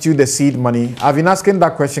constitute the seed money? I've been asking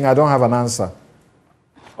that question. I don't have an answer.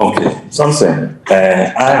 Okay, something.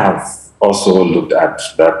 I have also looked at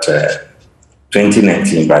that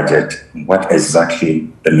 2019 budget, what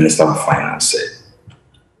exactly the Minister of Finance said.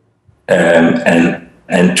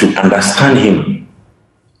 And to understand him,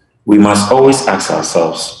 we must always ask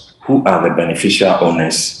ourselves, who are the beneficial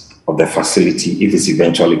owners of the facility if it's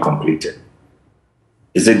eventually completed?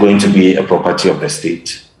 Is it going to be a property of the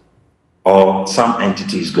state, or some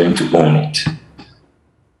entity is going to own it?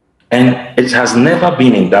 And it has never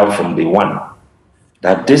been in doubt from day one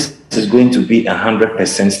that this is going to be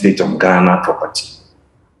 100% state of Ghana property.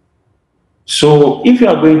 So if you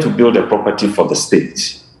are going to build a property for the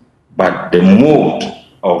state, but the mode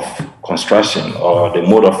of construction or the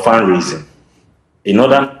mode of fundraising, in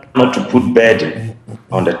order not to put burden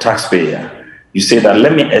on the taxpayer, you say that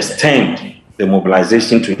let me extend the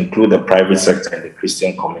mobilization to include the private sector and the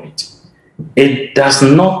Christian community. It does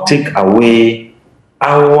not take away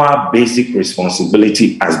our basic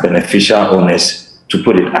responsibility as beneficial owners to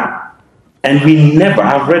put it up. And we never,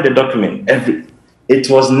 I've read the document, it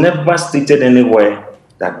was never stated anywhere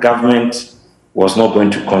that government was not going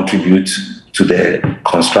to contribute to the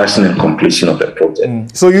construction and completion of the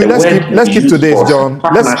project. So let's keep to this, John.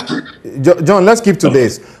 Let's keep to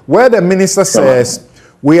this. Where the minister says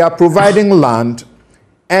we are providing land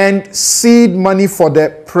and seed money for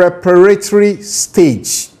the preparatory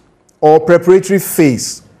stage or preparatory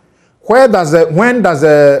phase. When does the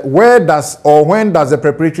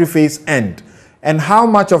preparatory phase end? And how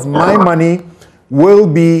much of my money will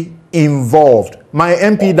be involved? My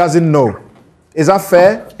MP doesn't know. Is that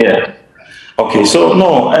fair? Yeah. Okay, so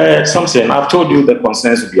no, something, I've told you the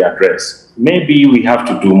concerns will be addressed. Maybe we have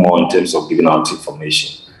to do more in terms of giving out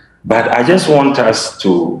information. But I just want us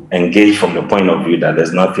to engage from the point of view that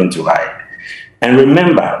there's nothing to hide. And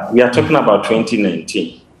remember, we are talking about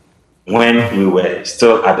 2019, when we were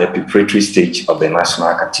still at the preparatory stage of the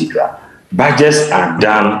National Cathedral. Budgets are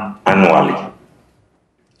done annually.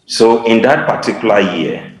 So in that particular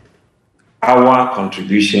year, our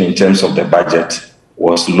contribution in terms of the budget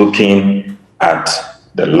was looking at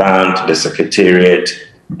the land, the secretariat,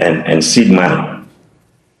 and seed money.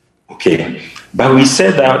 Okay. But we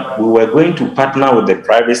said that we were going to partner with the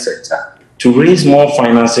private sector to raise more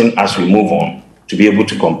financing as we move on to be able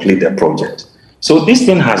to complete the project. So this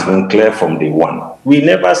thing has been clear from day one. We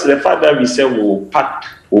never, the fact that we said we'll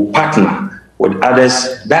partner with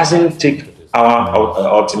others doesn't take our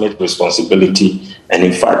ultimate responsibility. And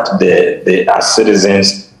in fact, as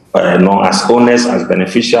citizens, as owners, as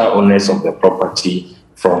beneficial owners of the property,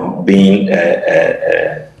 from being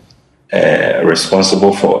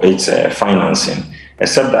responsible for its financing,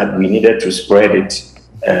 except that we needed to spread it.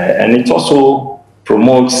 And it also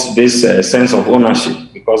promotes this sense of ownership,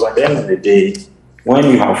 because at the end of the day,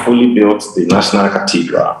 when you have fully built the National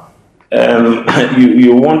Cathedral,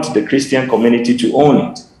 you want the Christian community to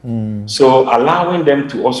own it. So allowing them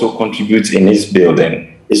to also contribute in its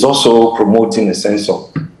building is also promoting a sense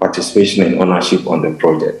of participation and ownership on the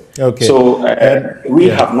project. Okay. So we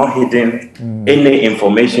have not hidden any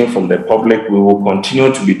information from the public. We will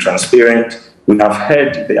continue to be transparent. We have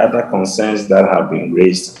heard the other concerns that have been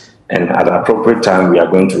raised, and at the appropriate time, we are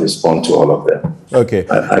going to respond to all of them. Okay.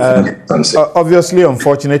 Obviously,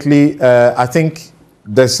 unfortunately, I think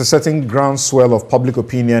there's a certain groundswell of public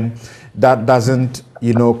opinion that doesn't,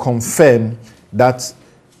 confirm that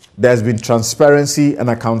there's been transparency and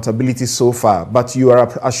accountability so far, but you are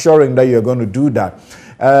assuring that you're going to do that.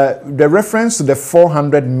 The reference to the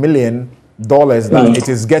 $400 million that it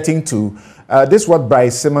is getting to, this is what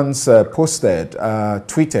Bryce Simmons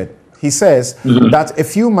tweeted. He says that a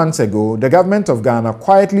few months ago, the government of Ghana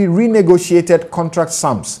quietly renegotiated contract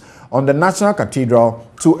sums on the National Cathedral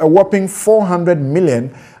to a whopping $400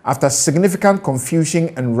 million after significant confusion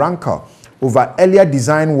and rancor over earlier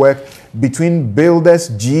design work between builders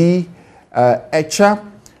G. Echa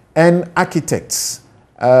and architects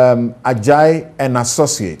Ajay and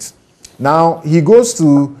Associates. Now, he goes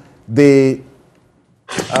to the,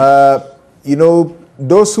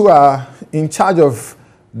 those who are in charge of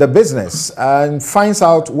the business and finds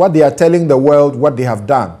out what they are telling the world, what they have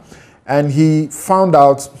done. And he found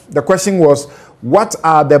out, the question was, what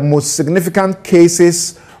are the most significant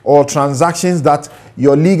cases or transactions that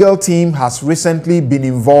your legal team has recently been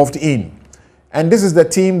involved in? And this is the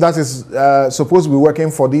team that is supposed to be working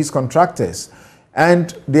for these contractors.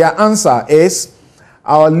 And their answer is,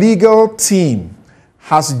 our legal team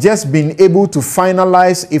has just been able to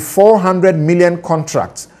finalize a $400 million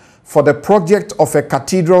contract for the project of a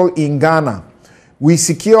cathedral in Ghana. We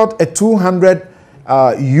secured a 200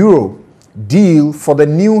 euro deal for the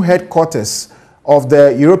new headquarters of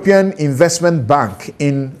the European Investment Bank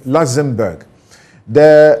in Luxembourg.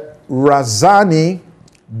 The Razani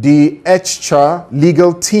DHR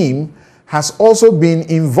legal team has also been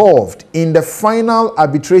involved in the final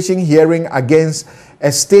arbitration hearing against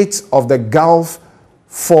a state of the Gulf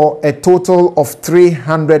for a total of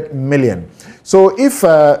 300 million. So if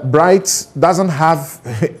Bright doesn't have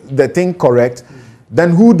the thing correct,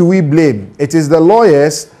 then who do we blame? It is the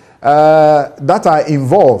lawyers that are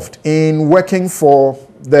involved in working for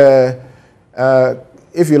the,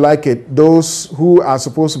 if you like it, those who are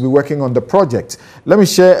supposed to be working on the project. Let me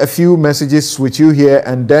share a few messages with you here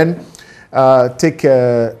and then take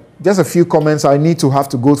just a few comments. I need to have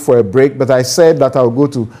to go for a break, but I said that I'll go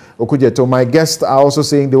to Okujeto. My guests are also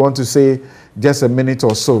saying they want to say just a minute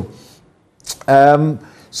or so.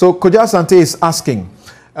 So Koja Sante is asking,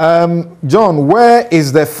 John, where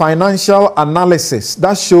is the financial analysis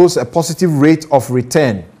that shows a positive rate of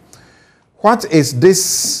return? What is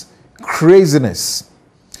this craziness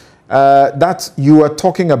that you are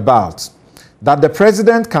talking about? That the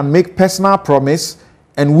president can make personal promise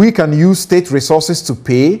and we can use state resources to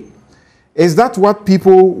pay? Is that what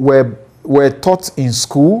people were taught in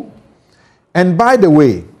school? And by the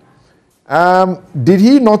way, did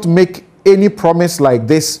he not make any promise like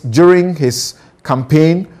this during his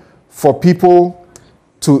campaign for people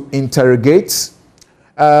to interrogate?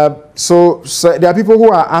 So there are people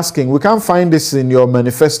who are asking, we can't find this in your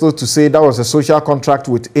manifesto to say that was a social contract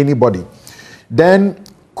with anybody. Then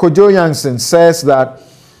Kojo Jansen says that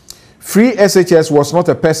free SHS was not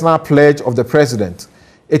a personal pledge of the president.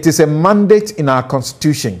 It is a mandate in our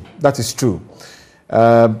constitution. That is true.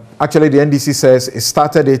 Actually, the NDC says it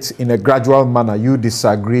started it in a gradual manner. You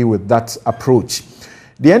disagree with that approach.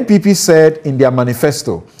 The NPP said in their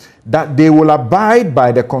manifesto that they will abide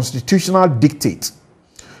by the constitutional dictate.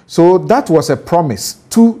 So that was a promise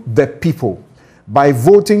to the people by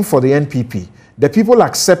voting for the NPP. The people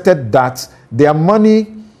accepted that their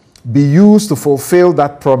money be used to fulfill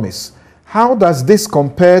that promise. How does this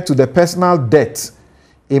compare to the personal debt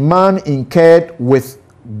a man incurred with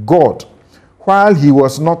God while he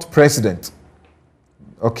was not president?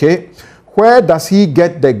 Okay, where does he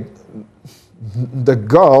get the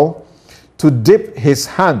gall to dip his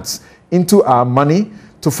hands into our money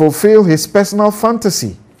to fulfill his personal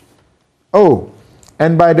fantasy? Oh,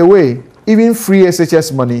 and by the way, even free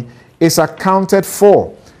SHS money is accounted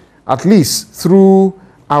for, at least through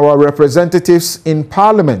our representatives in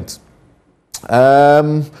parliament.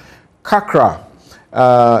 Kakra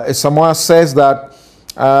Samoa says that,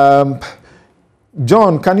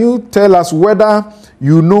 John, can you tell us whether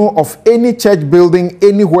you know of any church building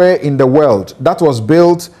anywhere in the world that was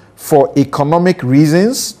built for economic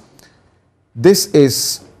reasons? This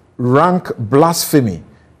is rank blasphemy,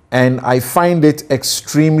 and I find it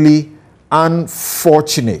extremely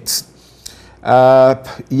unfortunate.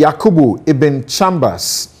 Yakubu Ibn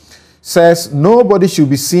Chambers says nobody should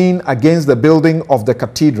be seen against the building of the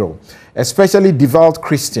cathedral, especially devout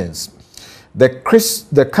Christians.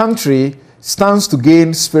 The country stands to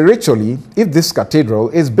gain spiritually if this cathedral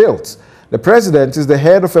is built. The president is the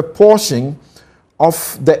head of a portion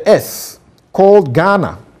of the earth called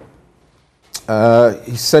Ghana.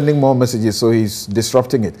 He's sending more messages, so he's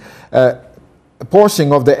disrupting it. A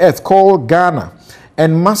portion of the earth called Ghana,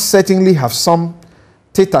 and must certainly have some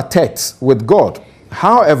tete-a-tete with God.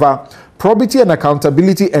 However, probity and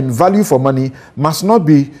accountability and value for money must not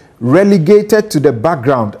be relegated to the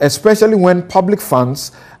background, especially when public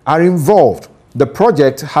funds are involved. The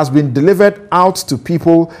project has been delivered out to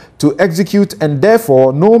people to execute, and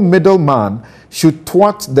therefore no middleman should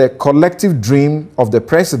thwart the collective dream of the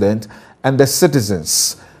president and the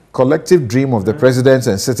citizens. Collective dream of the presidents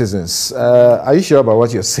and citizens. Are you sure about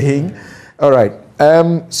what you're saying? All right.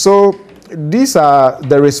 So these are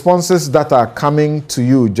the responses that are coming to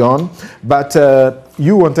you, John. But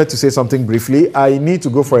you wanted to say something briefly. I need to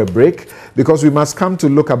go for a break because we must come to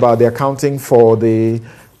look about the accounting for the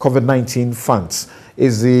COVID-19 funds.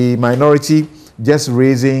 Is the minority just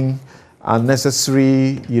raising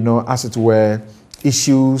unnecessary, as it were,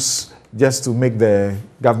 issues just to make the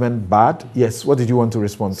government bad? Yes, what did you want to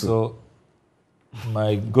respond to? So,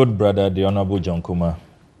 my good brother, the Honorable John Kuma,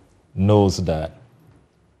 knows that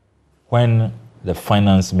when the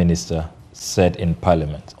finance minister said in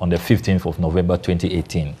Parliament on the 15th of November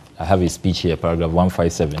 2018, I have a speech here, paragraph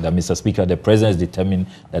 157, that Mr. Speaker, the President is determined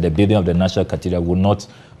that the building of the National Cathedral will not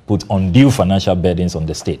put undue financial burdens on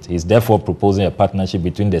the state. He is therefore proposing a partnership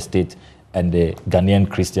between the state and the Ghanaian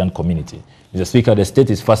Christian community. Mr. Speaker, the state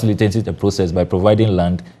is facilitating the process by providing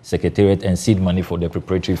land, secretariat, and seed money for the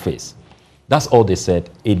preparatory phase. That's all they said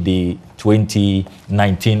in the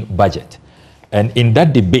 2019 budget. And in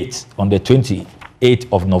that debate on the 28th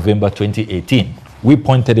of November 2018, we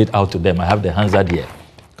pointed it out to them. I have the Hansard here.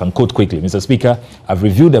 I can quote quickly. Mr. Speaker, I've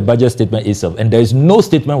reviewed the budget statement itself, and there is no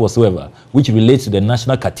statement whatsoever which relates to the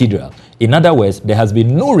National Cathedral. In other words, there has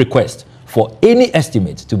been no request for any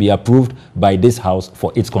estimate to be approved by this House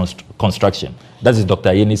for its construction. That is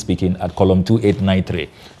Dr. Yeni speaking at column 2893.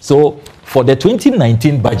 So for the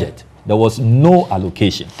 2019 budget, there was no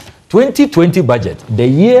allocation. 2020 budget, the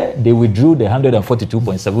year they withdrew the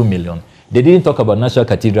 142.7 million, they didn't talk about National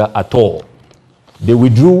Cathedral at all. They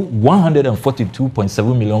withdrew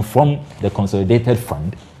 142.7 million from the consolidated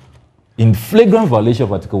fund in flagrant violation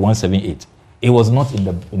of Article 178. It was not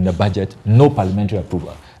in the budget, no parliamentary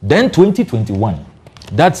approval. Then 2021,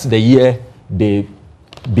 that's the year they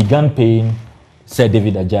began paying Sir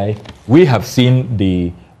David Ajayi. We have seen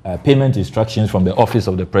the payment instructions from the office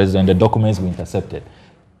of the president. The documents were intercepted.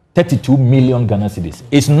 32 million Ghana cedis.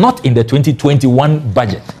 It's not in the 2021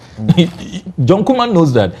 budget. John Kuman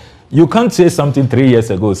knows that. You can't say something 3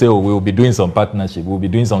 years ago, say, oh, we'll be doing some partnership, we'll be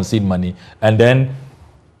doing some seed money, and then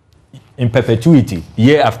in perpetuity,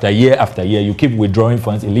 year after year after year, you keep withdrawing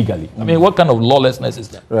funds illegally. I mean, what kind of lawlessness is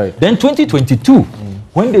that? Right. Then 2022,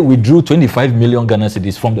 when they withdrew 25 million Ghana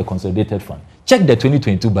cedis from the consolidated fund, check the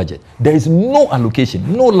 2022 budget. There is no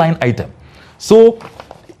allocation, no line item. So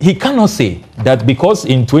he cannot say that because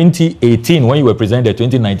in 2018, when you were presenting the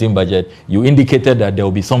 2019 budget, you indicated that there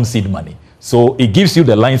will be some seed money. So it gives you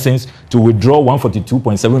the license to withdraw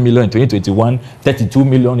 142.7 million in 2021, 32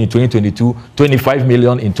 million in 2022, 25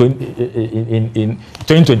 million in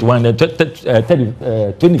 2021, and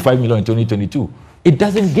 25 million in 2022. It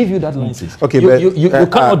doesn't give you that license. Okay, you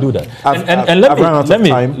cannot do that.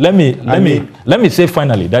 Let me say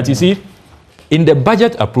finally that you see, in the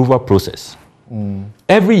budget approval process,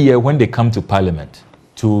 every year when they come to Parliament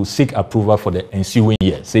to seek approval for the ensuing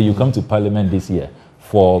year, say you come to Parliament this year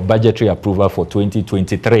for budgetary approval for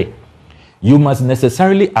 2023, you must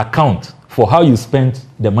necessarily account for how you spent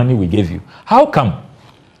the money we gave you. How come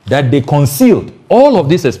that they concealed all of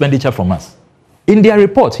this expenditure from us? In their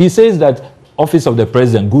report, he says that Office of the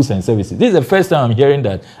President, Goods and Services. This is the first time I'm hearing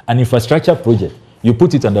that an infrastructure project, you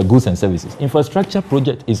put it under Goods and Services. Infrastructure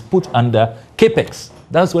project is put under CAPEX.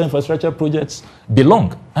 That's where infrastructure projects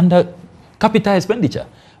belong, under capital expenditure.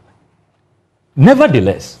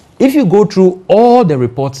 Nevertheless, if you go through all the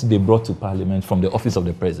reports they brought to Parliament from the Office of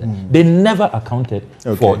the President, they never accounted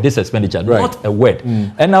for this expenditure, not a word.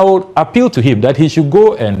 And I will appeal to him that he should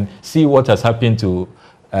go and see what has happened to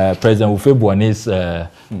President Ufebuane's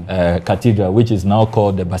cathedral, which is now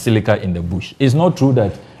called the Basilica in the Bush. It's not true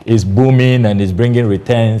that it's booming and it's bringing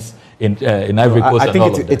returns in Ivory Coast. I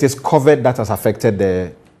think it is covered that has affected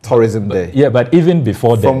the tourism there. Yeah, but even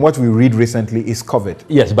before then, from what we read recently, is covered.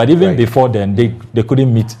 Yes, but even before then, they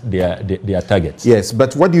couldn't meet their targets. Yes,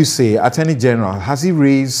 but what do you say, Attorney General? Has he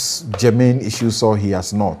raised germane issues or he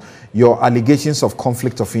has not? Your allegations of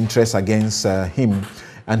conflict of interest against him,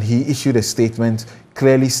 and he issued a statement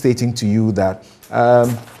clearly stating to you that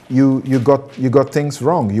you got things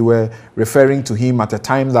wrong. You were referring to him at a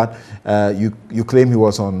time that you claim he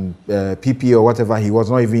was on PPA or whatever. He was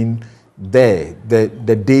not even there.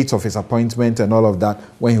 The date of his appointment and all of that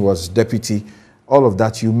when he was deputy, all of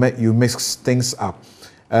that you mix things up.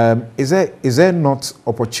 Is there not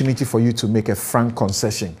opportunity for you to make a frank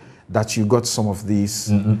concession that you got some of these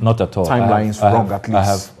not at all timelines wrong? At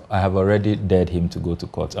least I have already dared him to go to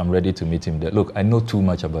court. I'm ready to meet him there. Look, I know too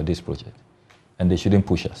much about this project, and they shouldn't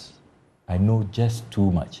push us. I know just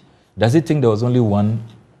too much. Does he think there was only one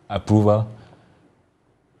approval?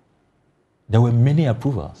 There were many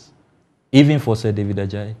approvals, even for Sir David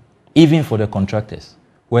Ajayi, even for the contractors,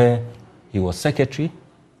 where he was secretary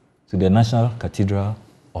to the National Cathedral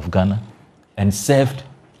of Ghana and served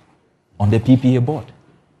on the PPA board.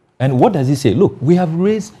 And what does he say? Look, we have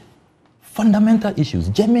raised fundamental issues,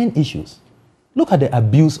 germane issues. Look at the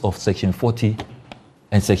abuse of Section 40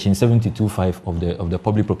 and Section 72(5) of the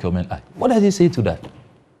Public Procurement Act. What does he say to that?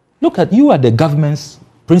 Look at, you are the government's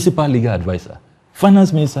principal legal advisor.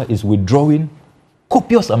 Finance Minister is withdrawing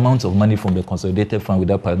copious amounts of money from the consolidated fund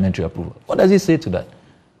without parliamentary approval. What does he say to that?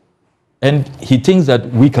 And he thinks that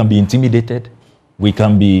we can be intimidated, we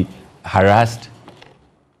can be harassed.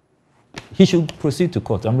 He should proceed to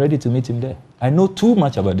court. I'm ready to meet him there. I know too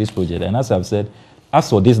much about this project, and as I've said, as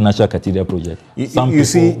for this National Cathedral project, you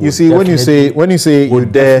see, when you say you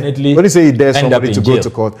dare somebody to go to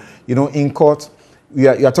court, you know, in court, you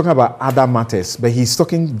are talking about other matters, but he's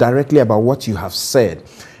talking directly about what you have said.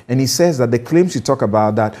 And he says that the claims you talk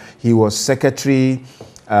about, that he was secretary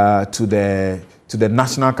to the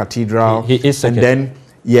National Cathedral, he is secretary. And then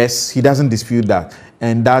yes, he doesn't dispute that,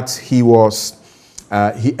 and that he was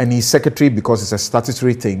he's secretary because it's a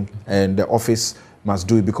statutory thing, and the office must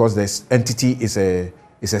do it because the entity is a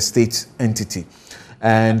state entity,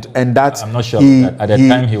 and that I'm not sure at the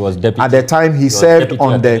time he was deputy. At the time he served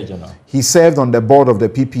on the board of the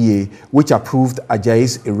PPA, which approved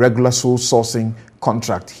Ajayi's irregular sole sourcing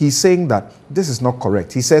contract. He's saying that this is not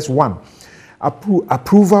correct. He says, one,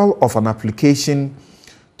 approval of an application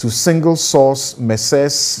to single source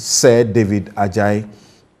Messrs. Sir David Ajayi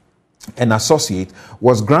and Associate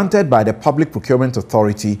was granted by the Public Procurement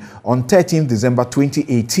Authority on 13 December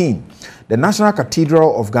 2018. The National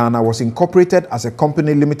Cathedral of Ghana was incorporated as a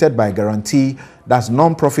company limited by guarantee, that's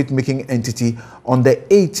non-profit making entity, on the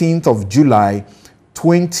 18th of July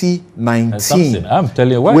 2019. I'm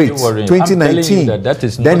telling you, why Wait, are you worrying? 2019. That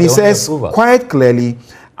is not then he the only says approval. quite clearly,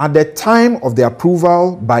 at the time of the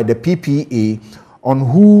approval by the PPA, on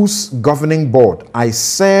whose governing board I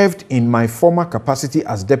served in my former capacity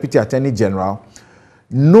as Deputy Attorney General,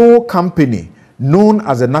 no company known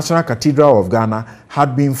as the National Cathedral of Ghana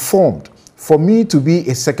had been formed for me to be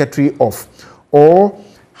a secretary of or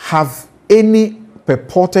have any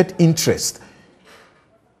purported interest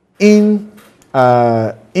in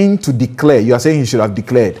to declare. You are saying he should have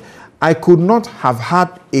declared. I could not have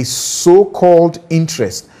had a so-called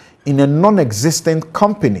interest in a non-existent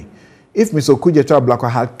company if Mr. Okujecha Blakwa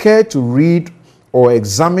had cared to read or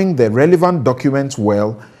examine the relevant documents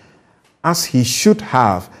well, as he should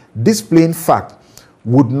have. This plain fact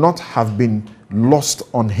would not have been lost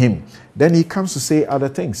on him. Then he comes to say other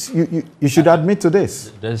things. You should admit to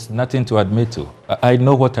this. There's nothing to admit to. I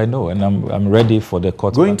know what I know, and I'm ready for the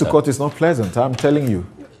court. Going to court is not pleasant, I'm telling you.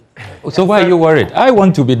 So why are you worried? I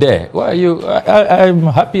want to be there. Why are you? I'm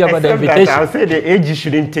happy about the invitation. I'll say the AG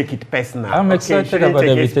shouldn't take it personal. I'm excited about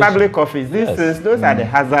the invitation. It's public office. Those Yes. are the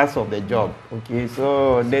hazards of the job. Okay,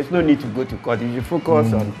 so there's no need to go to court. You should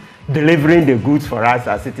focus on delivering the goods for us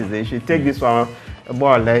as citizens. You should take this one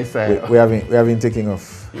more or less. We have been taking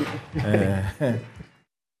off.